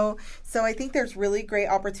payments low. So I think there's really great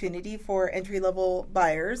opportunity for entry-level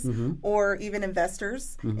buyers or even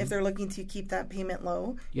investors if they're looking to keep that payment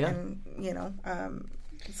low. Yeah. And,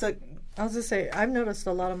 so I was going to say, I've noticed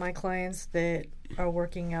a lot of my clients that are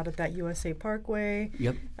working out at that USA Parkway.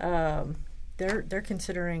 Yep. They're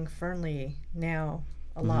considering Fernley now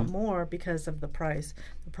a lot more because of the price.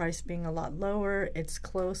 The price being a lot lower, it's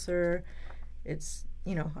closer. It's,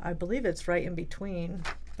 I believe it's right in between,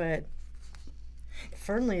 but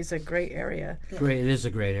Fernley is a great area. Great, it is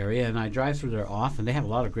a great area, and I drive through there often. They have a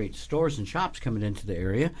lot of great stores and shops coming into the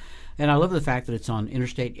area, and I love the fact that it's on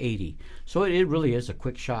Interstate 80. So it really is a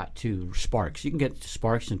quick shot to Sparks. You can get to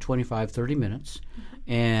Sparks in 25, 30 minutes,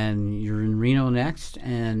 and you're in Reno next.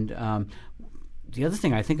 And the other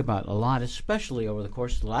thing I think about a lot, especially over the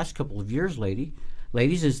course of the last couple of years,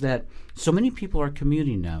 ladies, is that so many people are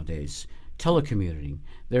commuting nowadays, telecommuting.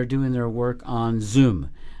 They're doing their work on Zoom.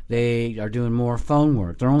 They are doing more phone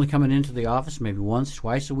work. They're only coming into the office maybe once,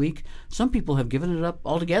 twice a week. Some people have given it up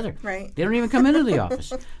altogether. Right. They don't even come into the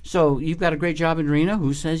office. So you've got a great job in Reno.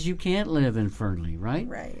 Who says you can't live in Fernley, right?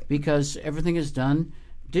 Right. Because everything is done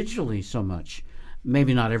digitally so much.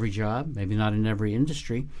 Maybe not every job, maybe not in every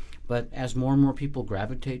industry, but as more and more people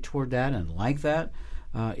gravitate toward that and like that,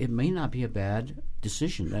 it may not be a bad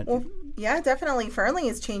decision. Well, yeah, definitely. Fernley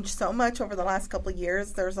has changed so much over the last couple of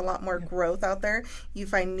years. There's a lot more growth out there. You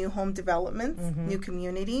find new home developments, new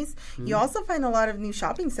communities. You also find a lot of new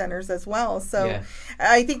shopping centers as well. So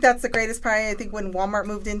I think that's the greatest part. I think when Walmart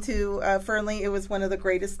moved into Fernley, it was one of the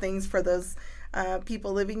greatest things for those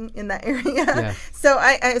people living in that area. Yeah. So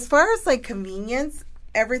as far as like convenience,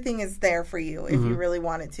 everything is there for you if you really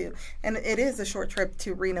wanted to. And it is a short trip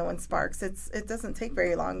to Reno and Sparks. It doesn't take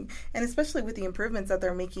very long. And especially with the improvements that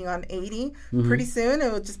they're making on 80, pretty soon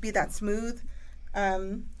it will just be that smooth,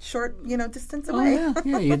 short, distance away. Oh,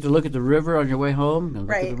 yeah. You get to look at the river on your way home and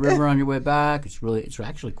look at the river on your way back. It's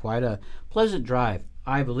actually quite a pleasant drive,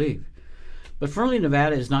 I believe. But Fernley,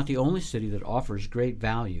 Nevada is not the only city that offers great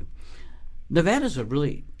value. Nevada is a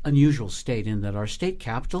really unusual state in that our state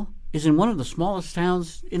capital is in one of the smallest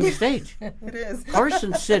towns in the state. It is.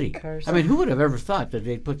 Carson City. I mean, who would have ever thought that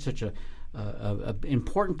they'd put such a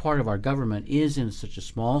important part of our government is in such a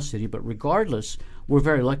small city? But regardless, we're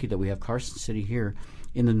very lucky that we have Carson City here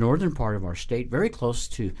in the northern part of our state, very close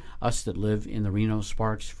to us that live in the Reno,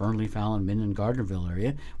 Sparks, Fernley, Fallon, Minden, Gardnerville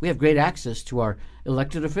area. We have great access to our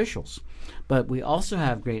elected officials, but we also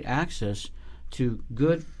have great access to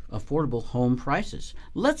good, affordable home prices.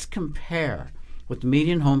 Let's compare what the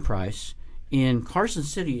median home price in Carson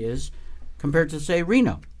City is compared to, say,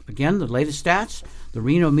 Reno. Again, the latest stats, the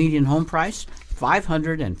Reno median home price,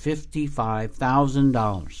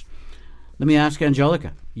 $555,000. Let me ask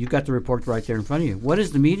Angelica. You've got the report right there in front of you. What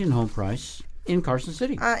is the median home price in Carson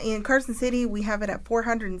City? In Carson City, we have it at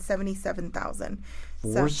 $477,000.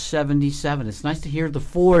 $477,000. It's nice to hear the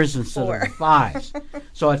fours instead of the fives.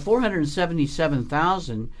 So at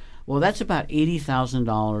 $477,000, well, that's about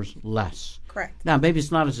 $80,000 less. Correct. Now, maybe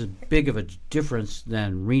it's not as big of a difference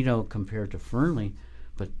than Reno compared to Fernley,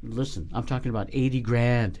 but listen, I'm talking about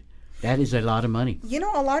 $80,000. That is a lot of money. You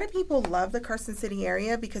know, a lot of people love the Carson City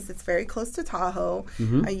area because it's very close to Tahoe.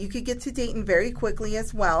 Mm-hmm. You could get to Dayton very quickly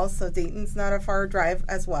as well, so Dayton's not a far drive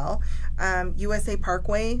as well. USA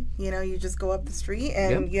Parkway, you know, you just go up the street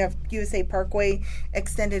and you have USA Parkway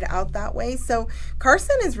extended out that way. So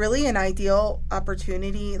Carson is really an ideal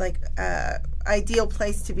opportunity, ideal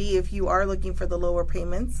place to be if you are looking for the lower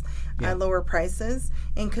payments, lower prices,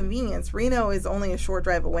 and convenience. Reno is only a short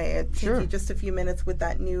drive away. It takes you just a few minutes with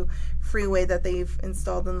that new freeway that they've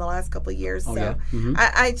installed in the last couple of years. I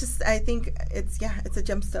think it's a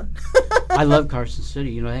gemstone. I love Carson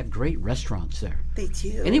City. You know, they have great restaurants there. They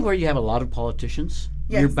do. Anywhere you have a lot of politicians,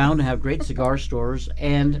 you're bound to have great cigar stores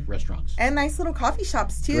and restaurants. And nice little coffee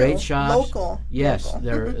shops too. Great shops. Local. Yes, Local.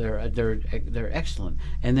 they're excellent.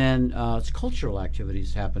 And then it's cultural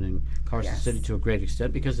activities happen in Carson City to a great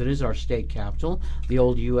extent because it is our state capital. The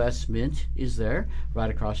old U.S. Mint is there, right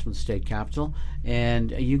across from the state capitol,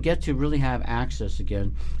 and you get to really have access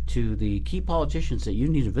again to the key politicians that you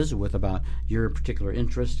need to visit with about your particular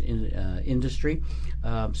interest in industry.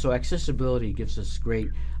 So accessibility gives us great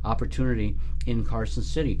opportunity in Carson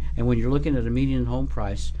City. And when you're looking at a median home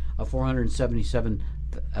price of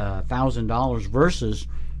 $477,000 versus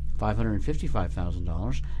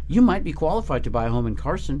 $555,000, you might be qualified to buy a home in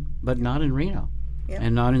Carson, but not in Reno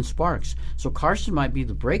and not in Sparks. So Carson might be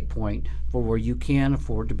the break point for where you can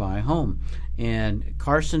afford to buy a home. And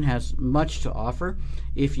Carson has much to offer.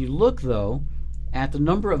 If you look, though, at the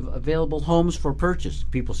number of available homes for purchase,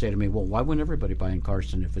 people say to me, well, why wouldn't everybody buy in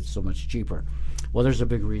Carson if it's so much cheaper? Well, there's a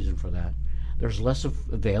big reason for that. There's less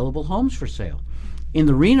available homes for sale. In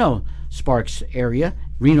the Reno Sparks area,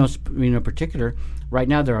 Reno particular, right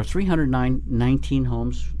now there are 319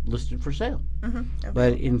 homes listed for sale. Mm-hmm. Okay.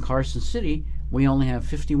 But in Carson City, we only have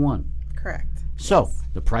 51. Correct. So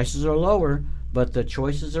the prices are lower, but the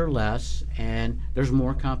choices are less, and there's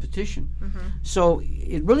more competition. Mm-hmm. So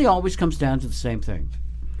it really always comes down to the same thing.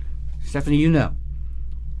 Stephanie, you know,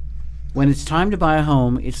 when it's time to buy a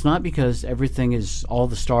home, it's not because all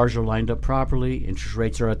the stars are lined up properly, interest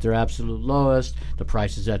rates are at their absolute lowest, the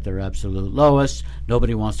price is at their absolute lowest,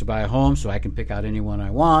 nobody wants to buy a home so I can pick out anyone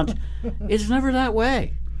I want. It's never that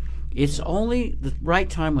way. It's only the right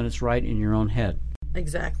time when it's right in your own head.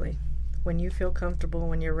 Exactly. When you feel comfortable,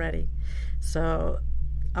 when you're ready. So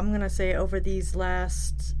I'm going to say over this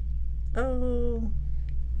last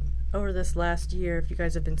year, if you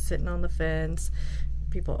guys have been sitting on the fence,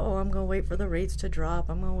 people, I'm going to wait for the rates to drop.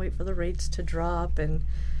 And,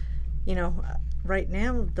 you know, right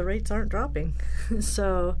now the rates aren't dropping.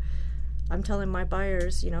 So I'm telling my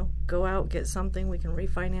buyers, you know, go out, get something. We can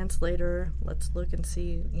refinance later. Let's look and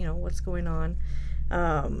see, you know, what's going on.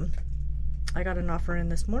 I got an offer in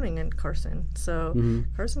this morning in Carson. So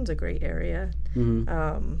Carson's a great area.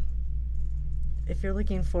 Mm-hmm. If you're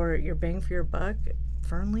looking for your bang for your buck,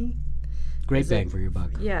 Fernley. Great bang for your buck.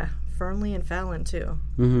 Yeah, Fernley and Fallon too.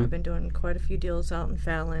 Mm-hmm. I've been doing quite a few deals out in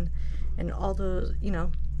Fallon, and all those, you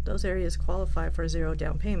know, those areas qualify for zero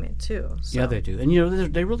down payment too. So. Yeah, they do. And, you know,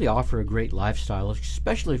 they really offer a great lifestyle,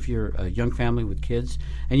 especially if you're a young family with kids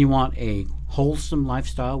and you want a wholesome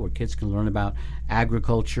lifestyle where kids can learn about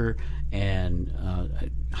agriculture and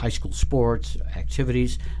high school sports,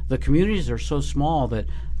 activities. The communities are so small that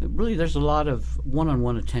really there's a lot of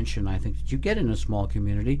one-on-one attention, I think, that you get in a small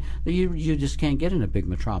community that you just can't get in a big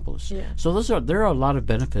metropolis. Yeah. So there are a lot of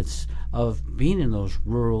benefits of being in those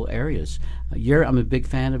rural areas. I'm a big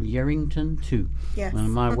fan of Yerington, too. Yes.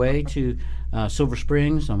 On my way to Silver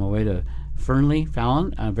Springs, on my way to Fernley,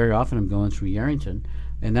 Fallon, very often I'm going through Yerington.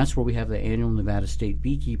 And that's where we have the annual Nevada State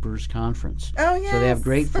Beekeepers Conference. Oh, yes. So they have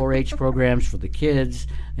great 4-H programs for the kids.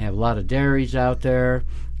 They have a lot of dairies out there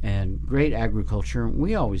and great agriculture.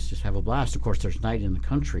 We always just have a blast. Of course, there's Night in the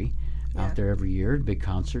Country out there every year. Big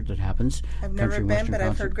concert that happens. I've never Country been, Western but I've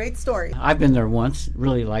concert. heard great stories. I've been there once,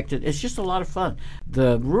 really liked it. It's just a lot of fun.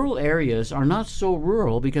 The rural areas are not so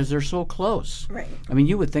rural because they're so close. Right. I mean,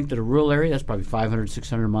 you would think that a rural area, that's probably 500,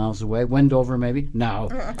 600 miles away. Wendover, maybe? No.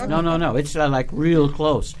 No. It's like real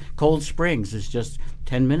close. Cold Springs is just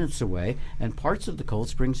 10 minutes away, and parts of the Cold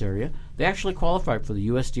Springs area, they actually qualify for the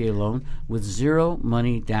USDA loan with zero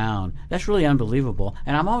money down. That's really unbelievable,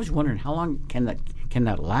 and I'm always wondering how long can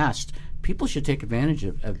that last? People should take advantage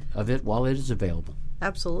of it while it is available.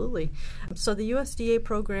 Absolutely. So the USDA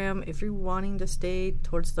program, if you're wanting to stay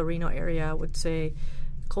towards the Reno area, I would say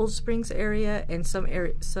Cold Springs area and some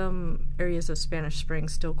areas of Spanish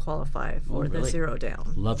Springs still qualify for the zero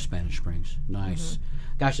down. Love Spanish Springs. Nice.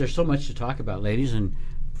 Gosh, there's so much to talk about, ladies, and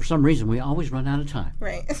for some reason we always run out of time.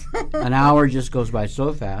 Right. An hour just goes by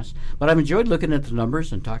so fast. But I've enjoyed looking at the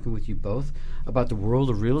numbers and talking with you both about the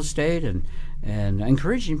world of real estate and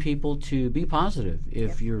encouraging people to be positive.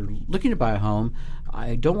 If you're looking to buy a home,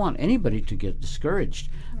 I don't want anybody to get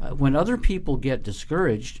discouraged. When other people get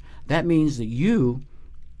discouraged, that means that you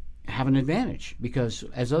have an advantage, because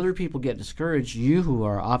as other people get discouraged, you who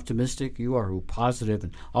are optimistic, you are who positive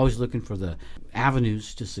and always looking for the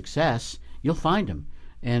avenues to success, you'll find them.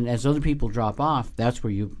 And as other people drop off, that's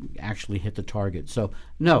where you actually hit the target. So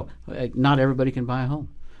no, not everybody can buy a home,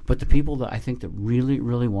 but the people that I think that really,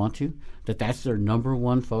 really want to, that's their number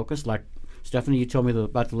one focus. Like Stephanie, you told me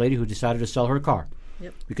about the lady who decided to sell her car.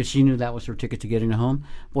 Yep. Because she knew that was her ticket to getting a home.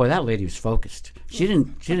 Boy, that lady was focused. She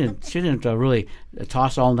didn't really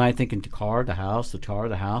toss all night thinking the car, the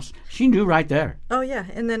house. She knew right there. Oh yeah,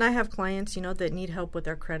 and then I have clients, that need help with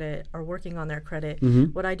their credit or working on their credit.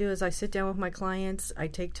 What I do is I sit down with my clients. I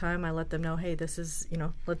take time. I let them know, hey, this is,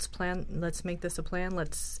 let's plan. Let's make this a plan.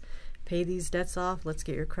 Let's pay these debts off. Let's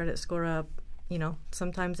get your credit score up.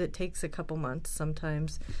 Sometimes it takes a couple months.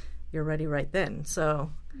 Sometimes you're ready right then.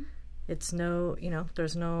 So. It's you're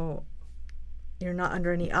not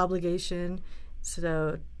under any obligation,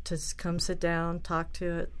 so to come sit down, talk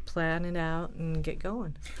to it, plan it out, and get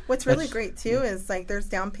going. What's really great, too, is there's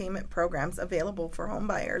down payment programs available for home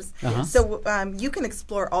buyers. Uh-huh. So you can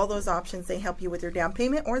explore all those options. They help you with your down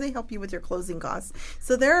payment or they help you with your closing costs.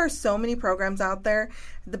 So there are so many programs out there.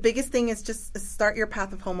 The biggest thing is just start your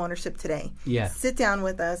path of home ownership today. Yeah. Sit down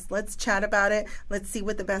with us. Let's chat about it. Let's see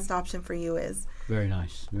what the best option for you is. Very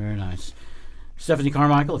nice. Very nice. Stephanie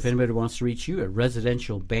Carmichael, if anybody wants to reach you at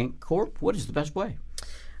Residential Bancorp, what is the best way?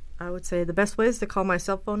 I would say the best way is to call my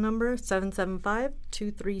cell phone number,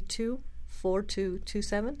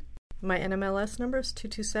 775-232-4227. My NMLS number is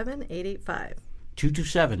 227-885.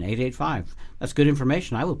 227-885. That's good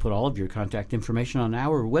information. I will put all of your contact information on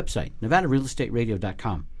our website,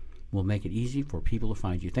 NevadaRealEstateRadio.com. We'll make it easy for people to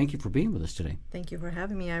find you. Thank you for being with us today. Thank you for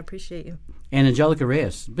having me. I appreciate you. And Angelica Reyes,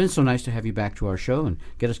 it's been so nice to have you back to our show and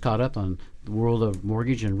get us caught up on the world of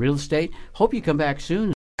mortgage and real estate. Hope you come back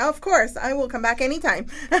soon. Of course. I will come back anytime.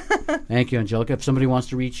 Thank you, Angelica. If somebody wants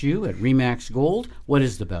to reach you at RE/MAX Gold, what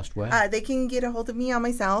is the best way? They can get a hold of me on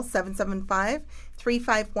my cell,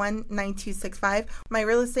 775-351-9265. My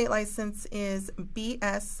real estate license is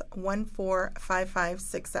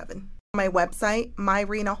BS145567. My website,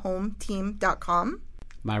 myrenohometeam.com.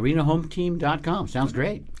 myrenohometeam.com. Sounds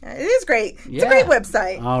great. It is great. Yeah. It's a great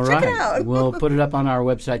website. All Check right. it out. We'll put it up on our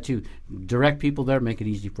website, too. Direct people there, make it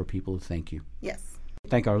easy for people to thank you. Yes.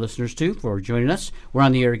 Thank our listeners, too, for joining us. We're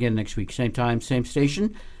on the air again next week. Same time, same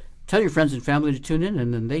station. Tell your friends and family to tune in,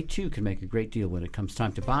 and then they, too, can make a great deal when it comes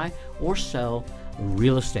time to buy or sell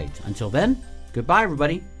real estate. Until then, goodbye,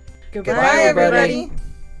 everybody. Goodbye, everybody.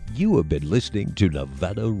 You have been listening to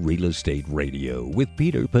Nevada Real Estate Radio with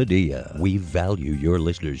Peter Padilla. We value your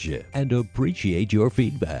listenership and appreciate your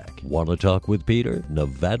feedback. Want to talk with Peter?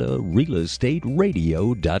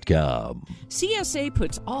 NevadaRealEstateRadio.com. CSA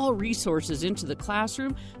puts all resources into the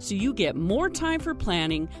classroom so you get more time for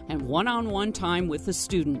planning and one-on-one time with the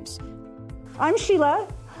students. I'm Sheila.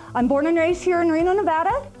 I'm born and raised here in Reno,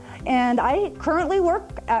 Nevada, and I currently work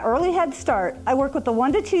at Early Head Start. I work with the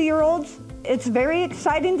 1 to 2 year olds. It's very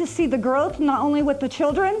exciting to see the growth, not only with the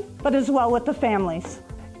children, but as well with the families.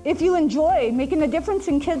 If you enjoy making a difference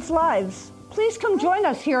in kids' lives, please come join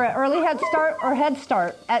us here at Early Head Start or Head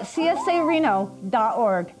Start at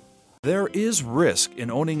csareno.org. There is risk in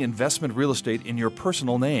owning investment real estate in your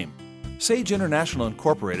personal name. Sage International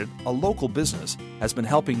Incorporated, a local business, has been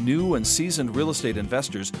helping new and seasoned real estate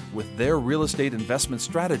investors with their real estate investment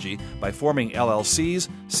strategy by forming LLCs,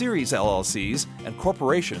 series LLCs, and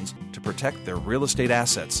corporations to protect their real estate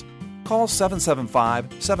assets. Call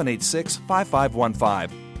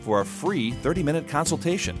 775-786-5515 for a free 30-minute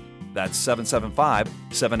consultation. That's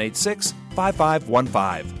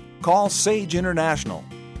 775-786-5515. Call Sage International.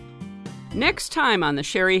 Next time on the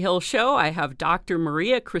Sherry Hill Show, I have Dr.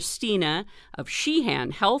 Maria Christina of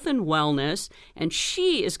Sheehan Health and Wellness, and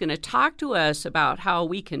she is going to talk to us about how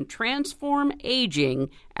we can transform aging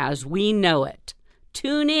as we know it.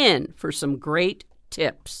 Tune in for some great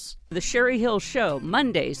tips. The Sherry Hill Show,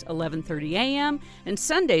 Mondays 11:30 a.m. and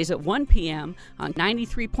Sundays at 1 p.m. on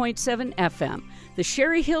 93.7 FM. The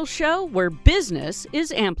Sherry Hill Show, where business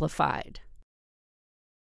is amplified.